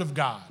it the word of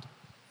God?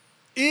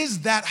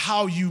 Is that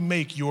how you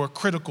make your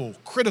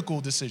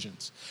critical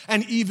decisions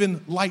and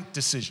even light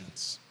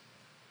decisions?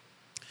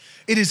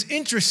 It is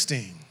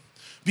interesting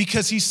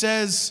because he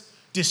says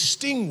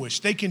distinguish.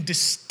 They can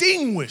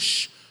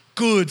distinguish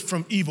good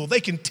from evil.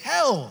 They can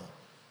tell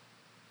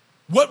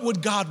what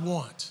would God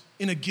want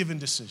in a given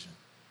decision.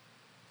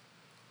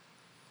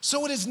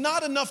 So it is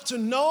not enough to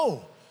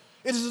know.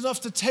 It is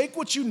enough to take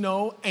what you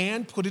know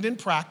and put it in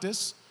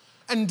practice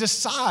and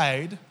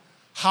decide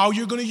how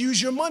you're going to use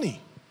your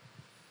money,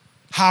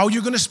 how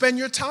you're going to spend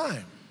your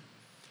time,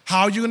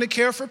 how you're going to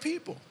care for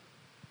people.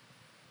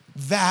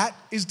 That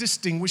is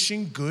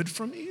distinguishing good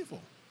from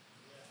evil.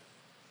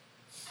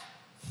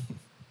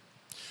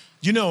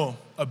 You know,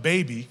 a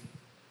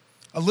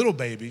little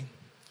baby,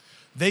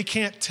 they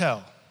can't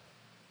tell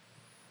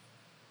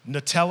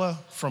Nutella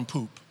from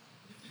poop.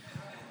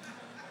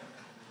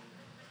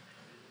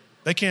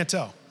 They can't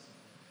tell.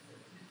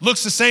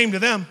 Looks the same to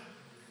them.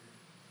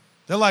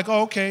 They're like,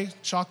 oh, okay,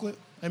 chocolate,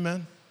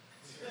 amen.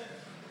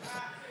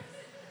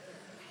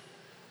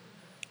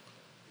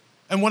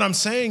 And what I'm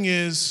saying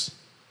is,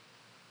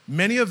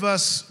 many of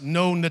us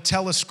know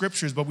Nutella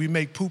scriptures, but we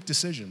make poop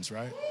decisions,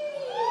 right?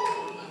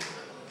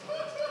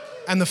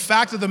 And the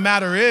fact of the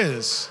matter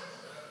is,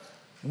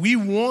 we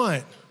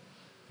want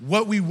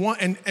what we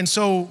want. And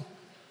so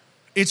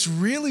it's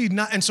really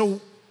not, and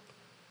so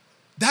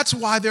that's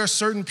why there are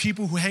certain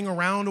people who hang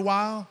around a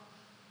while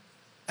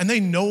and they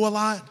know a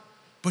lot,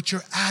 but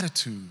your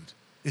attitude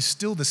is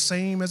still the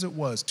same as it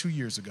was 2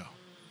 years ago.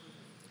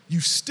 You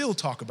still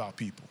talk about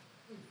people.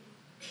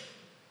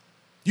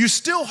 You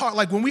still hard,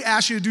 like when we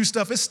ask you to do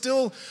stuff, it's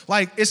still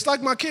it's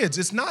like my kids.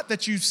 It's not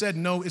that you said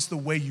no, it's the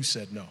way you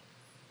said no.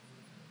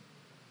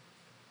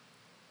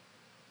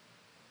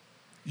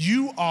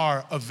 You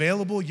are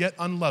available yet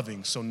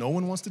unloving, so no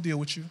one wants to deal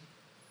with you.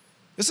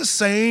 It's the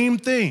same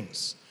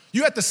things.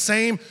 You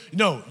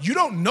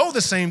don't know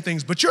the same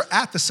things, but you're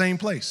at the same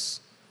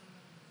place.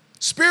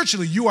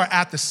 Spiritually, you are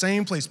at the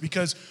same place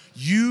because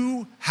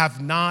you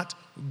have not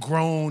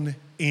grown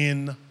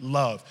in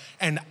love.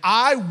 And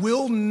I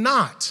will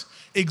not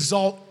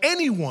exalt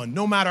anyone,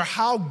 no matter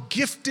how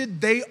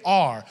gifted they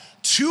are,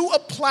 to a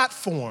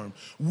platform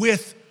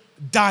with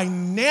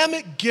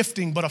dynamic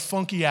gifting but a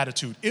funky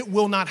attitude. It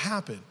will not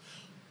happen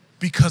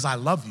because I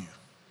love you.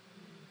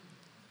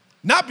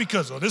 Not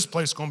because, this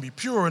place is going to be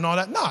pure and all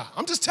that. Nah,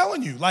 I'm just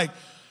telling you,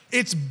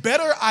 it's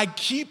better I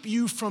keep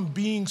you from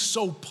being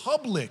so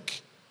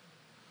public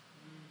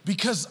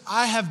because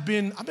I've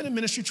been in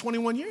ministry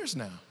 21 years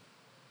now.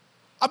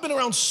 I've been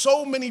around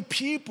so many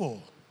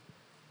people.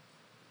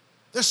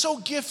 They're so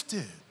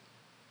gifted.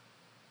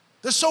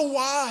 They're so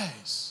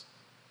wise.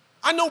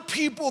 I know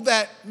people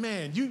that,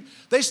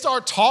 they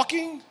start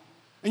talking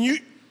and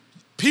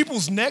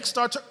people's necks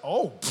start to,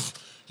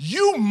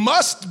 you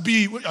must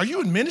be, are you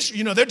in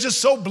ministry? They're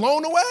just so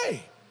blown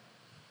away.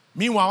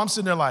 Meanwhile, I'm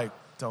sitting there like,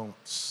 don't.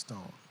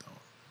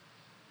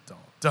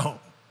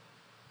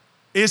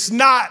 It's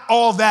not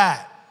all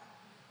that.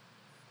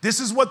 This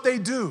is what they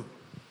do.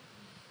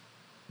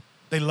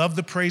 They love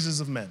the praises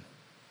of men.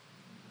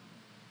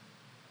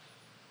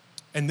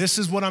 And this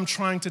is what I'm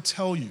trying to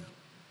tell you.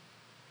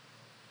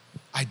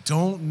 I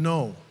don't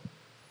know.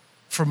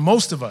 For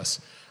most of us,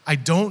 I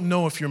don't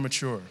know if you're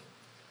mature.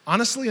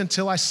 Honestly,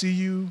 until I see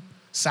you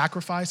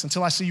sacrifice,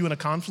 until I see you in a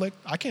conflict,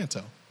 I can't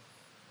tell.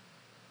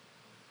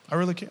 I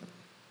really can't.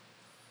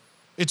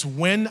 It's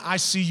when I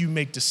see you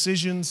make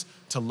decisions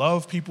to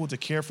love people, to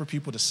care for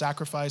people, to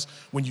sacrifice,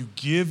 when you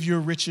give your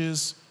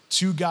riches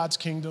to God's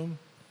kingdom,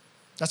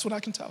 that's what I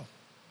can tell.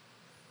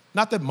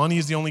 Not that money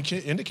is the only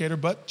indicator,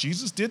 but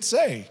Jesus did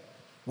say,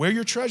 where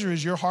your treasure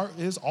is, your heart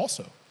is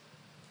also.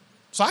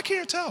 So I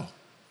can't tell.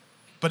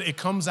 But it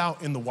comes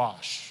out in the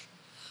wash.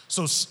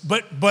 So,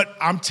 but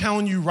I'm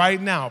telling you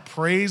right now,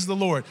 praise the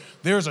Lord,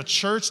 there's a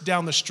church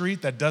down the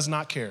street that does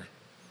not care.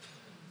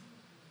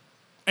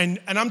 And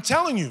I'm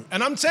telling you,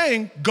 and I'm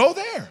saying, go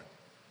there.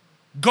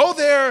 Go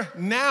there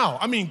now.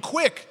 I mean,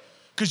 quick.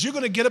 Because you're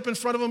going to get up in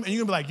front of them and you're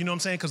going to be like, you know what I'm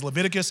saying? Because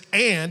Leviticus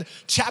and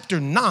chapter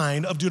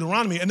 9 of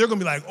Deuteronomy, and they're going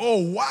to be like,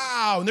 oh,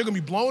 wow. And they're going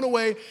to be blown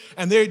away.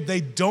 And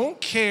they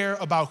don't care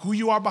about who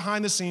you are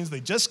behind the scenes.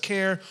 They just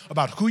care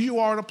about who you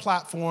are on a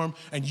platform.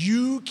 And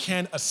you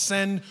can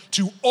ascend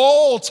to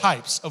all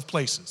types of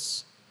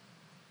places.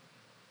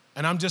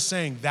 And I'm just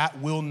saying that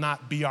will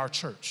not be our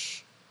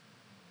church.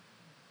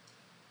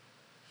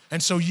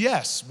 And so,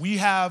 yes, we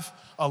have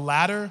a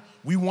ladder.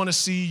 We want to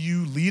see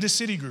you lead a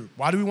city group.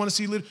 Why do we want to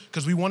see you lead?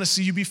 Because we want to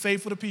see you be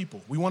faithful to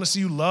people. We want to see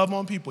you love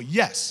on people.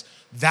 Yes,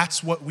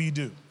 that's what we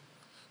do.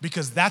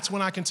 Because that's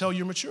when I can tell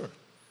you're mature.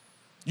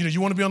 You know,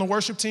 you want to be on the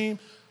worship team?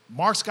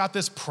 Mark's got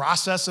this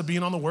process of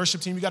being on the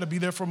worship team. You got to be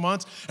there for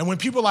months. And when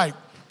people are like,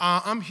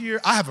 I'm here,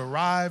 I have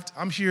arrived.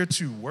 I'm here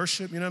to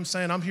worship, you know what I'm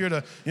saying? I'm here to,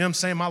 you know what I'm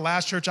saying? My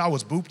last church, I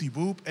was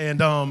boop-de-boop.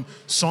 And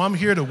so I'm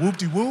here to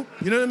whoop-de-whoop.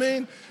 You know what I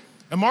mean?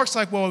 And Mark's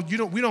like, well,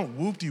 we don't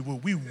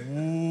whoop-de-whoop, we whoop.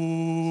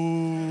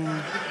 You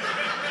know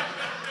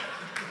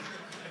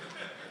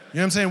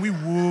what I'm saying? We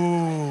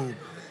whoop.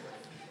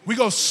 We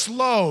go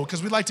slow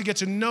because we like to get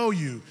to know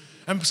you.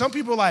 And some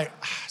people are like,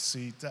 I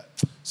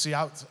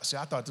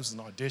thought this was an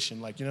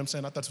audition. Like, you know what I'm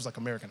saying? I thought this was like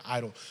American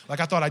Idol.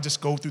 Like, I thought I'd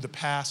just go through the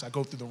pass, I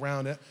go through the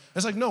round.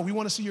 It's like, no, we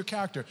want to see your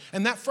character.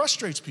 And that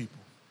frustrates people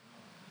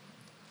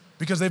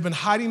because they've been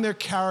hiding their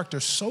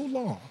character so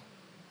long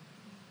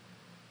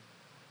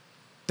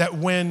that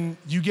when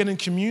you get in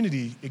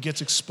community, it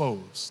gets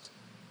exposed.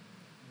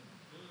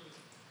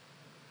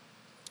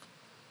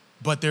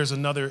 But there's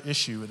another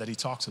issue that he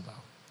talks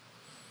about.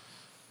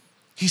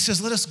 He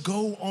says, let us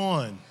go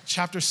on,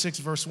 chapter 6,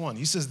 verse 1.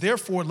 He says,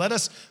 therefore, let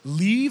us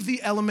leave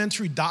the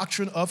elementary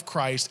doctrine of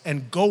Christ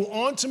and go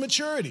on to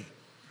maturity.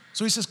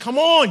 So he says, come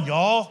on,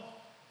 y'all.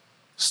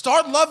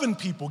 Start loving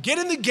people. Get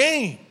in the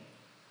game.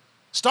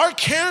 Start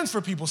caring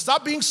for people.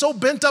 Stop being so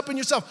bent up in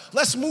yourself.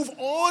 Let's move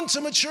on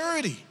to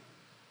maturity.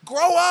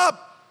 Grow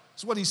up.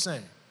 That's what he's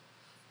saying.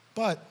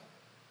 But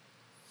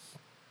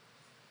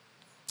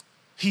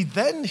he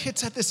then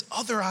hits at this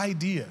other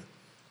idea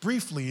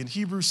briefly in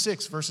Hebrews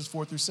 6, verses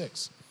 4 through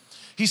 6.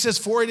 He says,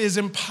 for it is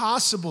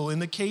impossible in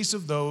the case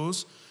of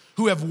those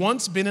who have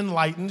once been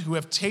enlightened, who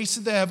have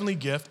tasted the heavenly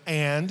gift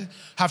and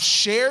have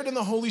shared in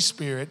the Holy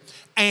Spirit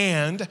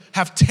and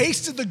have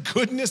tasted the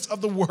goodness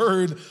of the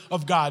word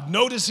of God.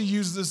 Notice he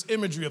uses this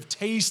imagery of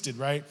tasted,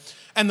 right?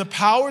 And the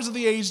powers of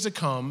the age to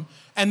come,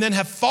 and then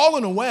have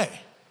fallen away.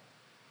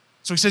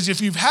 So he says, if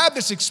you've had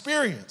this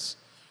experience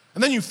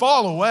and then you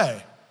fall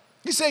away,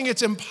 he's saying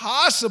it's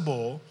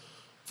impossible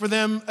for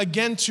them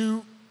again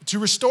to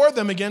restore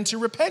them again to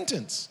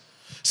repentance,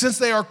 since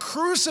they are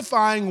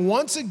crucifying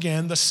once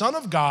again the Son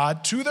of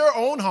God to their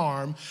own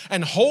harm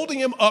and holding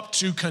him up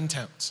to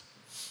contempt.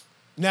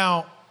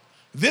 Now,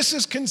 this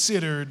is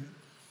considered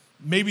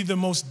maybe the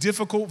most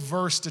difficult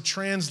verse to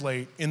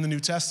translate in the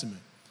New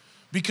Testament.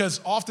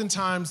 Because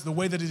oftentimes the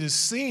way that it is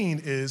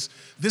seen is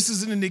this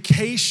is an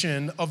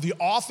indication of the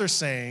author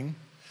saying,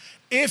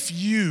 if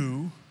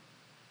you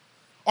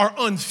are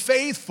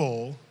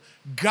unfaithful,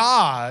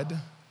 God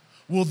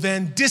will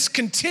then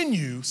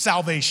discontinue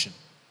salvation.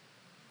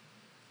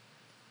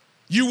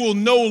 You will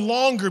no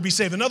longer be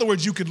saved. In other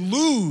words, you could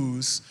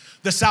lose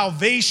the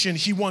salvation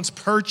he once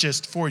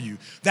purchased for you.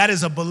 That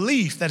is a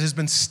belief that has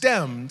been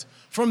stemmed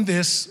from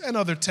this and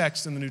other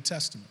texts in the New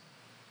Testament.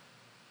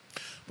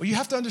 But you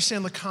have to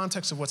understand the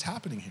context of what's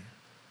happening here.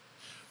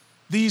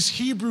 These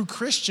Hebrew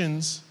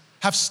Christians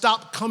have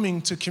stopped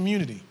coming to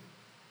community.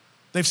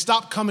 They've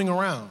stopped coming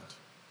around.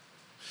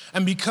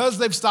 And because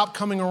they've stopped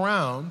coming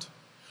around,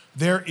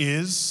 there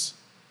is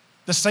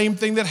the same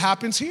thing that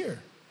happens here.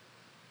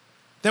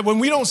 That when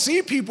we don't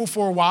see people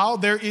for a while,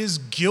 there is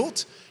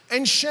guilt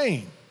and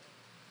shame.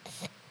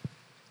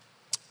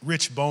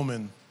 Rich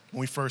Bowman, when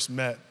we first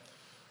met,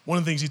 one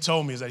of the things he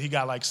told me is that he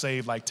got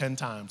saved 10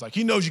 times.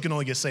 He knows you can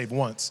only get saved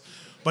once.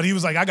 But he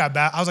was like, I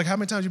was like, how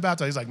many times you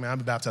baptized? He's like, man, I've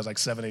been baptized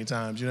 7, 8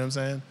 times. You know what I'm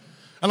saying?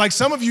 And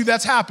some of you,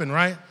 that's happened,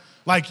 right?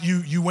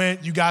 You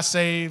went, you got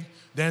saved.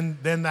 Then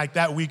like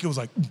that week, it was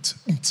like,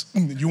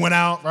 you went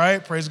out,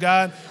 right? Praise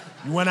God.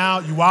 You went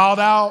out, you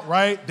wilded out,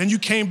 right? Then you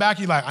came back,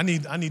 you're like, I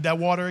need that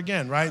water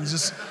again, right? And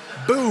just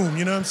boom,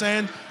 you know what I'm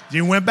saying?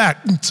 You went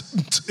back.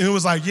 It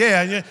was like,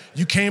 yeah,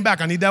 you came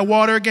back. I need that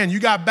water again. You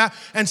got back.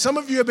 And some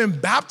of you have been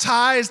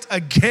baptized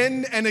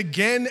again and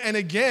again and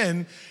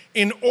again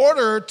in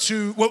order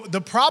to, well, the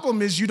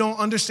problem is you don't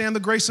understand the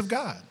grace of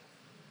God.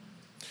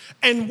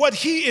 And what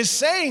he is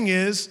saying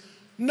is,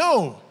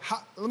 no.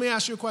 Let me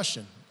ask you a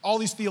question. All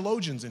these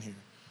theologians in here.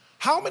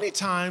 How many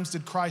times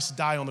did Christ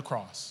die on the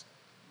cross?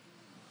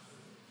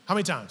 How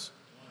many times?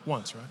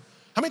 Once, right?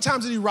 How many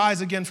times did he rise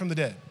again from the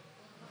dead?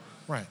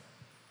 Right.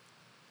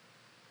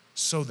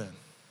 So then,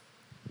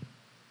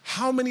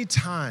 how many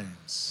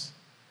times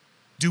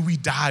do we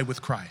die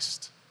with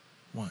Christ?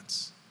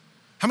 Once.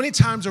 How many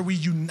times are we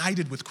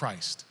united with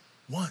Christ?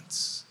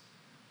 Once.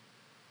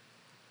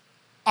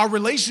 Our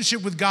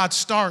relationship with God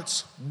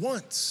starts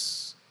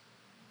once.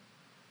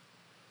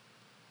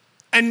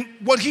 And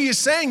what he is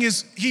saying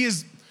is,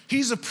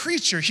 he's a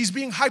preacher. He's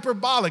being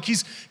hyperbolic.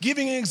 He's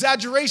giving an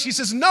exaggeration. He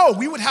says, no,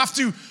 we'd have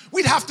to,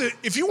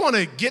 if you want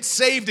to get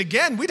saved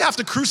again, we'd have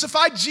to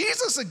crucify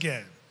Jesus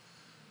again.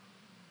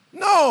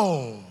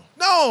 No,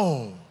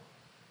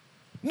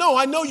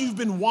 I know you've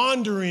been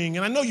wandering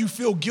and I know you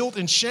feel guilt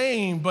and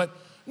shame, but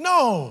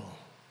no.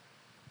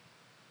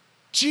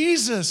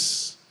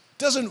 Jesus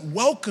doesn't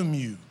welcome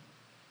you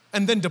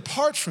and then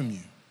depart from you.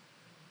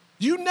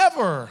 You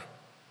never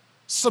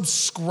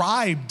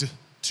subscribed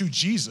to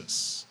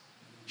Jesus.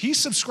 He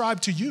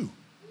subscribed to you.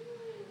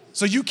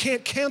 So you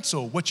can't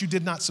cancel what you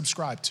did not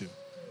subscribe to.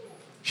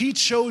 He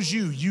chose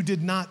you. You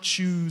did not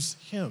choose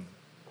him.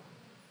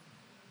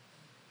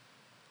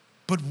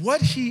 But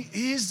what he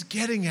is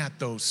getting at,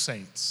 those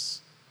saints,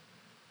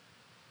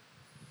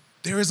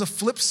 there is a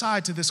flip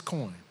side to this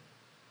coin.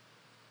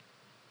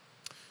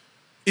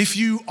 If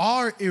you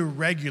are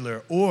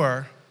irregular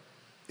or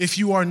if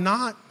you are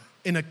not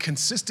in a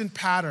consistent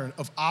pattern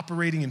of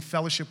operating in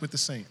fellowship with the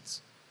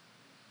saints,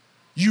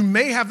 you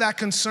may have that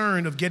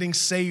concern of getting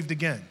saved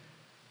again.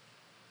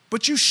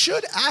 But you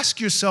should ask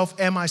yourself,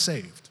 am I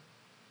saved?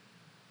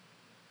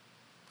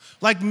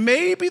 Like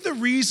maybe the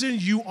reason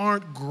you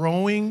aren't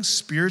growing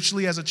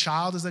spiritually as a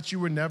child is that you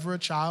were never a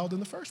child in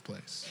the first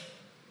place.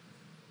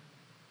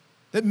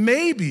 That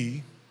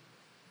maybe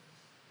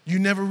you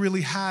never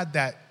really had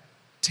that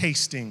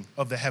tasting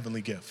of the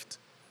heavenly gift.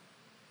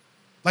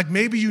 Like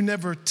maybe you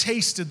never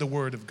tasted the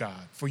word of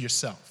God for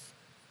yourself.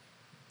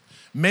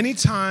 Many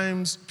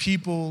times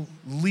people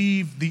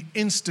leave the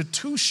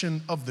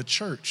institution of the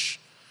church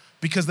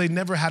because they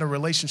never had a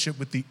relationship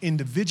with the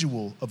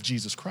individual of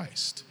Jesus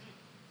Christ.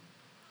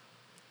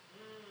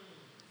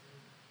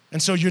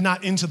 And so you're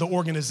not into the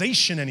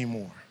organization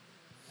anymore.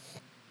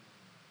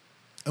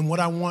 And what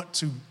I want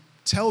to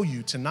tell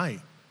you tonight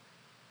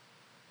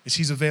is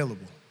he's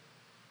available.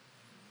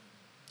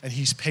 And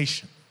he's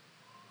patient.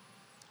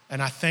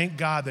 And I thank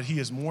God that he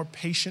is more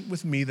patient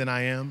with me than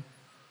I am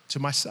to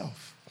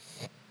myself.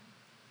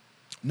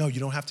 No, you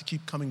don't have to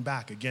keep coming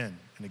back again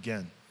and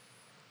again.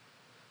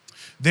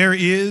 There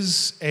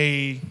is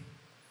a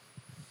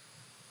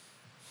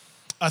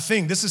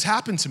thing, this has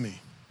happened to me.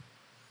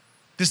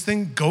 This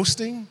thing,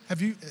 ghosting,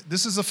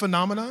 this is a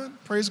phenomenon,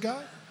 praise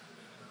God.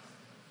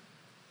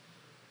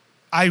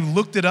 I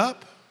looked it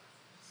up.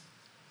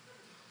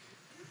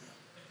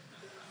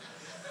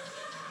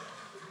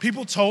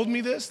 People told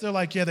me this. They're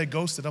like, yeah, they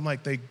ghosted. I'm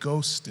like, they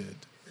ghosted.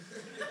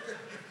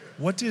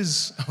 What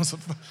is, I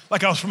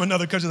was from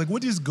another country, like,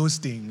 what is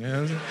ghosting? You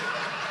know,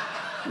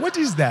 what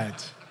is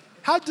that?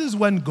 How does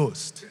one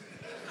ghost?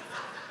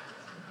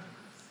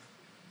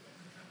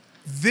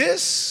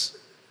 This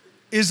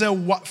is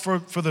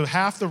for the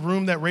half the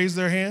room that raised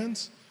their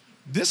hands,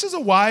 this is a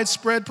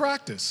widespread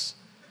practice.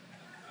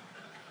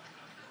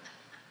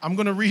 I'm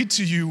going to read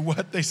to you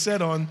what they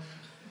said on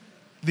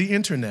the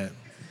internet.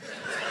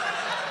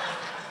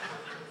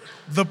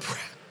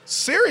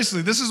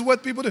 Seriously, this is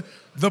what people do.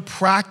 The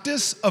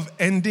practice of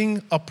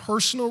ending a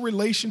personal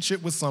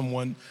relationship with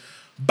someone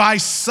by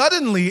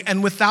suddenly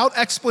and without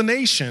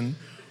explanation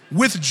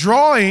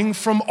withdrawing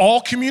from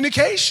all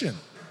communication.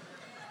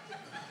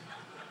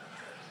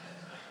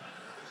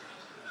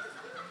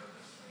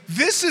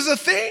 This is a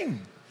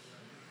thing.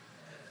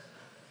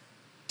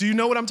 Do you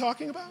know what I'm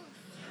talking about?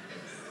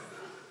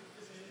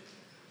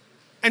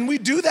 And we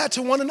do that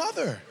to one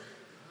another.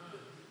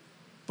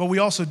 But we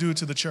also do it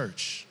to the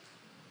church.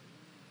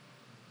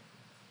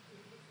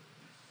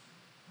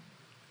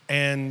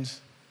 And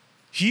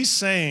he's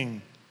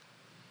saying,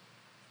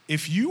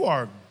 if you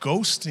are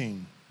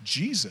ghosting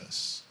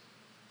Jesus,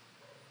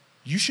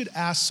 you should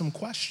ask some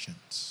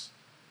questions.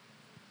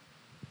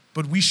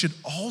 But we should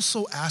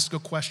also ask a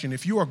question.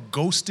 If you are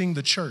ghosting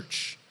the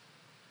church,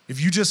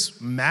 if you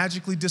just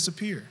magically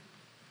disappear,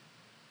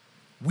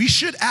 we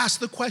should ask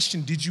the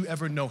question, did you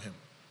ever know him?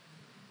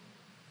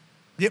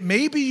 Yet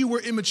maybe you were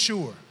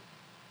immature,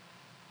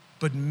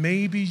 but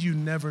maybe you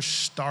never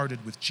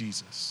started with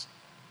Jesus.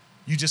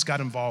 You just got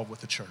involved with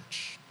the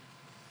church.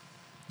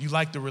 You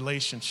like the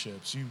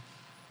relationships. You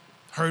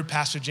heard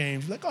Pastor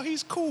James, you're like, oh,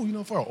 he's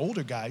cool, for an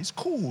older guy, he's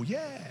cool,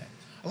 yeah.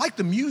 I like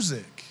the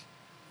music.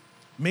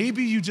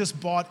 Maybe you just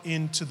bought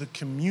into the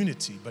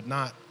community, but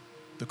not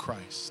the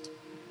Christ.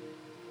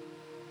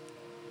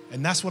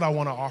 And that's what I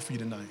want to offer you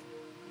tonight.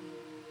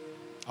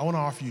 I want to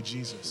offer you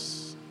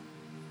Jesus.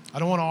 I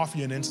don't want to offer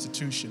you an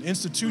institution.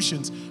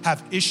 Institutions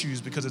have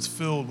issues because it's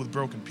filled with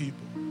broken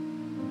people.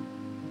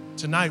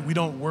 Tonight, we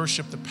don't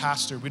worship the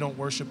pastor. We don't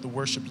worship the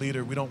worship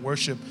leader. We don't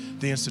worship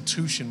the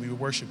institution. We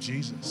worship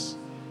Jesus.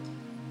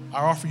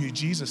 I offer you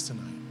Jesus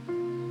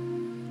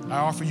tonight. I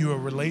offer you a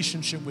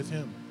relationship with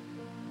him.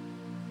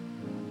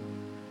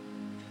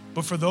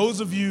 But for those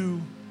of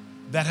you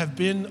that have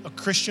been a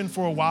Christian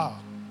for a while,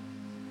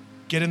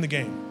 get in the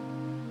game.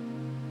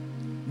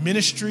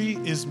 Ministry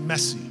is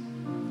messy.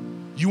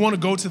 You want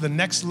to go to the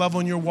next level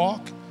in your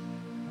walk?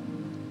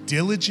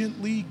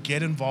 Diligently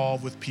get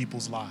involved with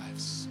people's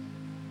lives.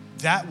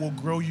 That will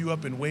grow you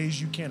up in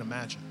ways you can't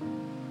imagine.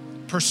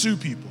 Pursue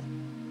people.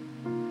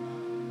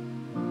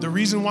 The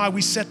reason why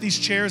we set these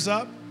chairs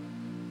up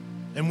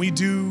and we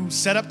do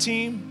setup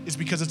team is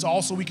because it's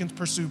also we can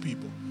pursue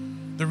people.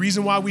 The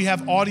reason why we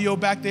have audio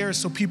back there is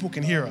so people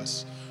can hear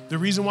us. The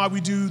reason why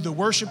we do the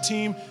worship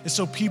team is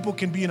so people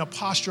can be in a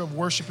posture of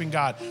worshiping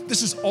God.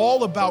 This is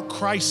all about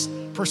Christ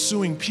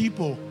pursuing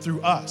people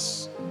through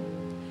us.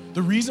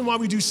 The reason why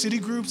we do city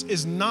groups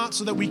is not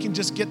so that we can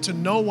just get to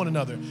know one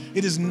another.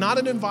 It is not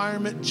an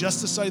environment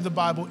just to study the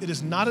Bible. It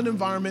is not an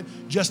environment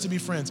just to be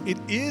friends. It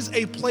is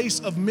a place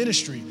of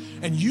ministry.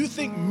 And you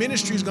think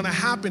ministry is going to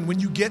happen when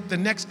you get the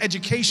next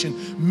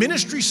education.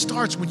 Ministry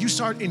starts when you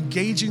start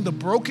engaging the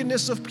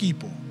brokenness of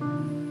people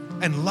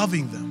and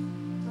loving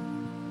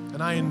them.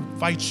 And I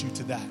invite you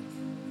to that.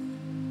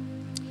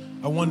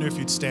 I wonder if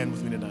you'd stand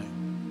with me tonight.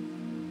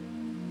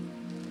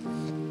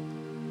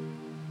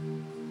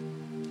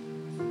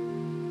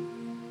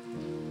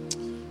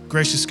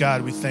 Gracious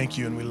God, we thank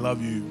you and we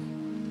love you.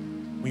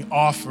 We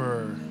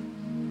offer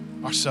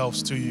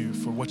ourselves to you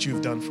for what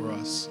you've done for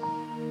us.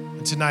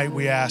 And tonight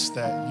we ask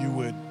that you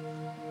would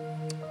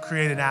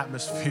create an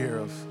atmosphere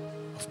of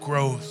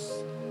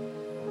growth,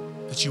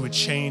 that you would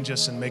change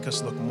us and make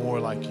us look more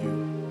like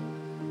you.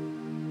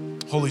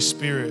 Holy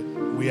Spirit,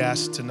 we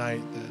ask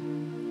tonight that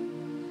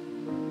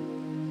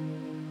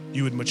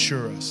you would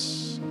mature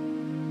us,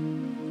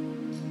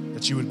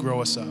 that you would grow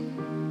us up,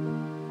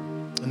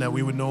 and that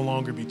we would no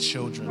longer be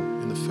children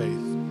in the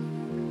faith,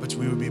 but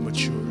we would be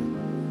mature.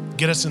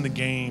 Get us in the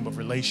game of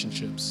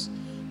relationships,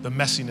 the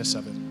messiness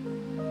of it.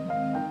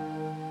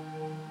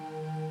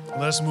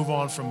 Let us move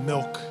on from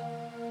milk,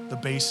 the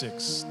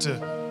basics, to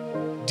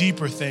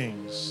deeper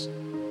things.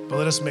 But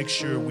let us make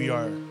sure we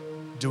are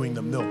doing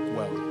the milk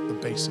well, the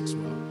basics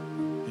well.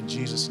 In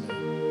Jesus'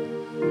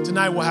 name.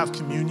 Tonight we'll have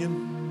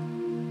communion.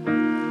 I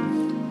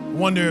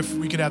wonder if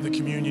we could have the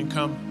communion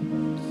come.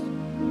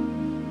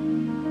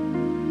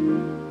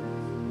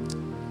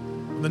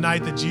 The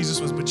night that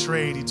Jesus was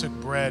betrayed, he took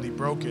bread, he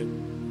broke it.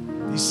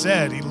 He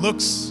said, he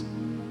looks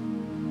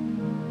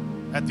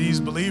at these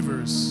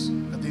believers,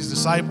 at these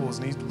disciples,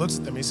 and he looks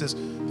at them, he says,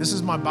 this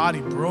is my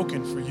body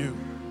broken for you.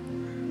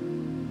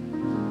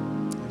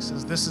 He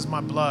says, this is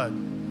my blood.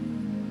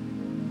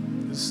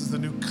 This is the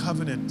new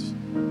covenant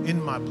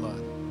in my blood.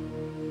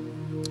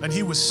 And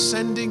he was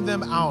sending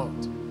them out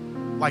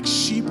like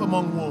sheep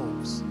among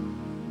wolves.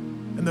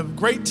 And the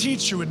great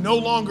teacher would no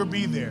longer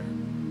be there.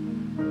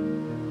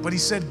 But he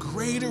said,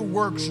 greater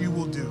works you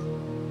will do,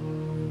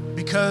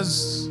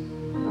 because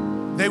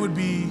they would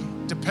be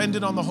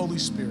dependent on the Holy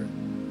Spirit.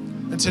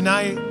 And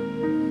tonight,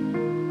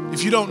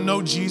 if you don't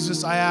know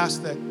Jesus, I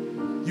ask that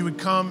you would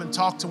come and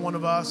talk to one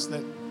of us,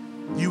 that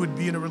you would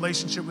be in a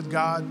relationship with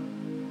God,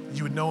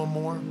 you would know him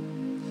more.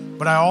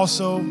 But I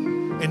also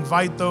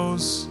invite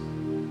those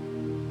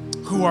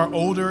who are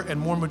older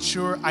and more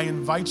mature, I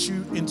invite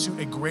you into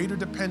a greater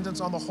dependence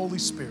on the Holy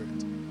Spirit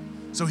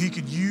so he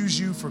could use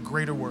you for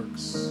greater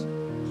works.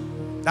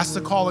 That's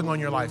the calling on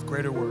your life,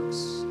 greater works.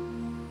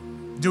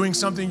 Doing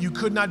something you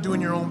could not do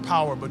in your own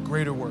power, but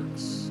greater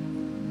works.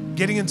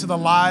 Getting into the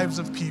lives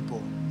of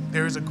people.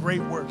 There is a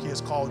great work he has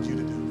called you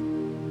to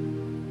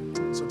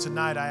do. So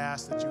tonight I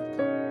ask that you would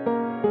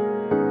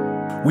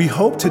come. We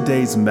hope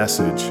today's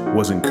message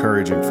was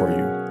encouraging for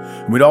you.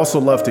 And we'd also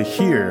love to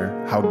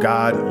hear how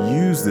God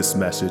used this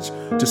message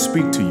to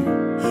speak to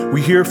you.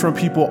 We hear from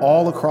people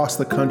all across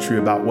the country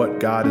about what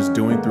God is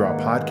doing through our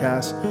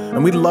podcast,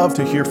 and we'd love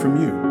to hear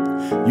from you.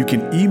 You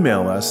can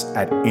email us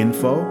at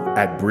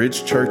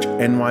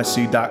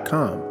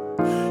info@bridgechurchnyc.com.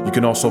 You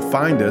can also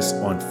find us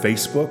on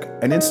Facebook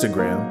and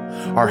Instagram.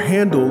 Our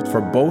handle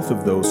for both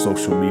of those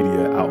social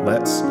media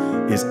outlets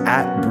is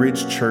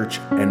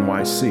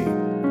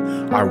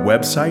 @bridgechurchnyc. Our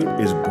website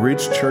is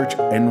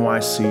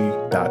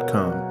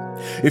bridgechurchnyc.com.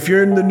 If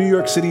you're in the New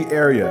York City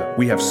area,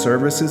 we have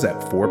services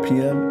at 4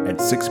 p.m.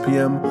 and 6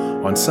 p.m.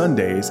 on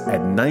Sundays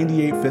at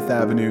 98 Fifth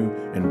Avenue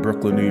in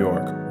Brooklyn, New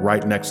York,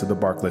 right next to the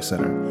Barclays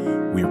Center.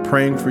 We are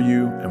praying for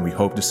you, and we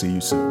hope to see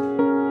you soon.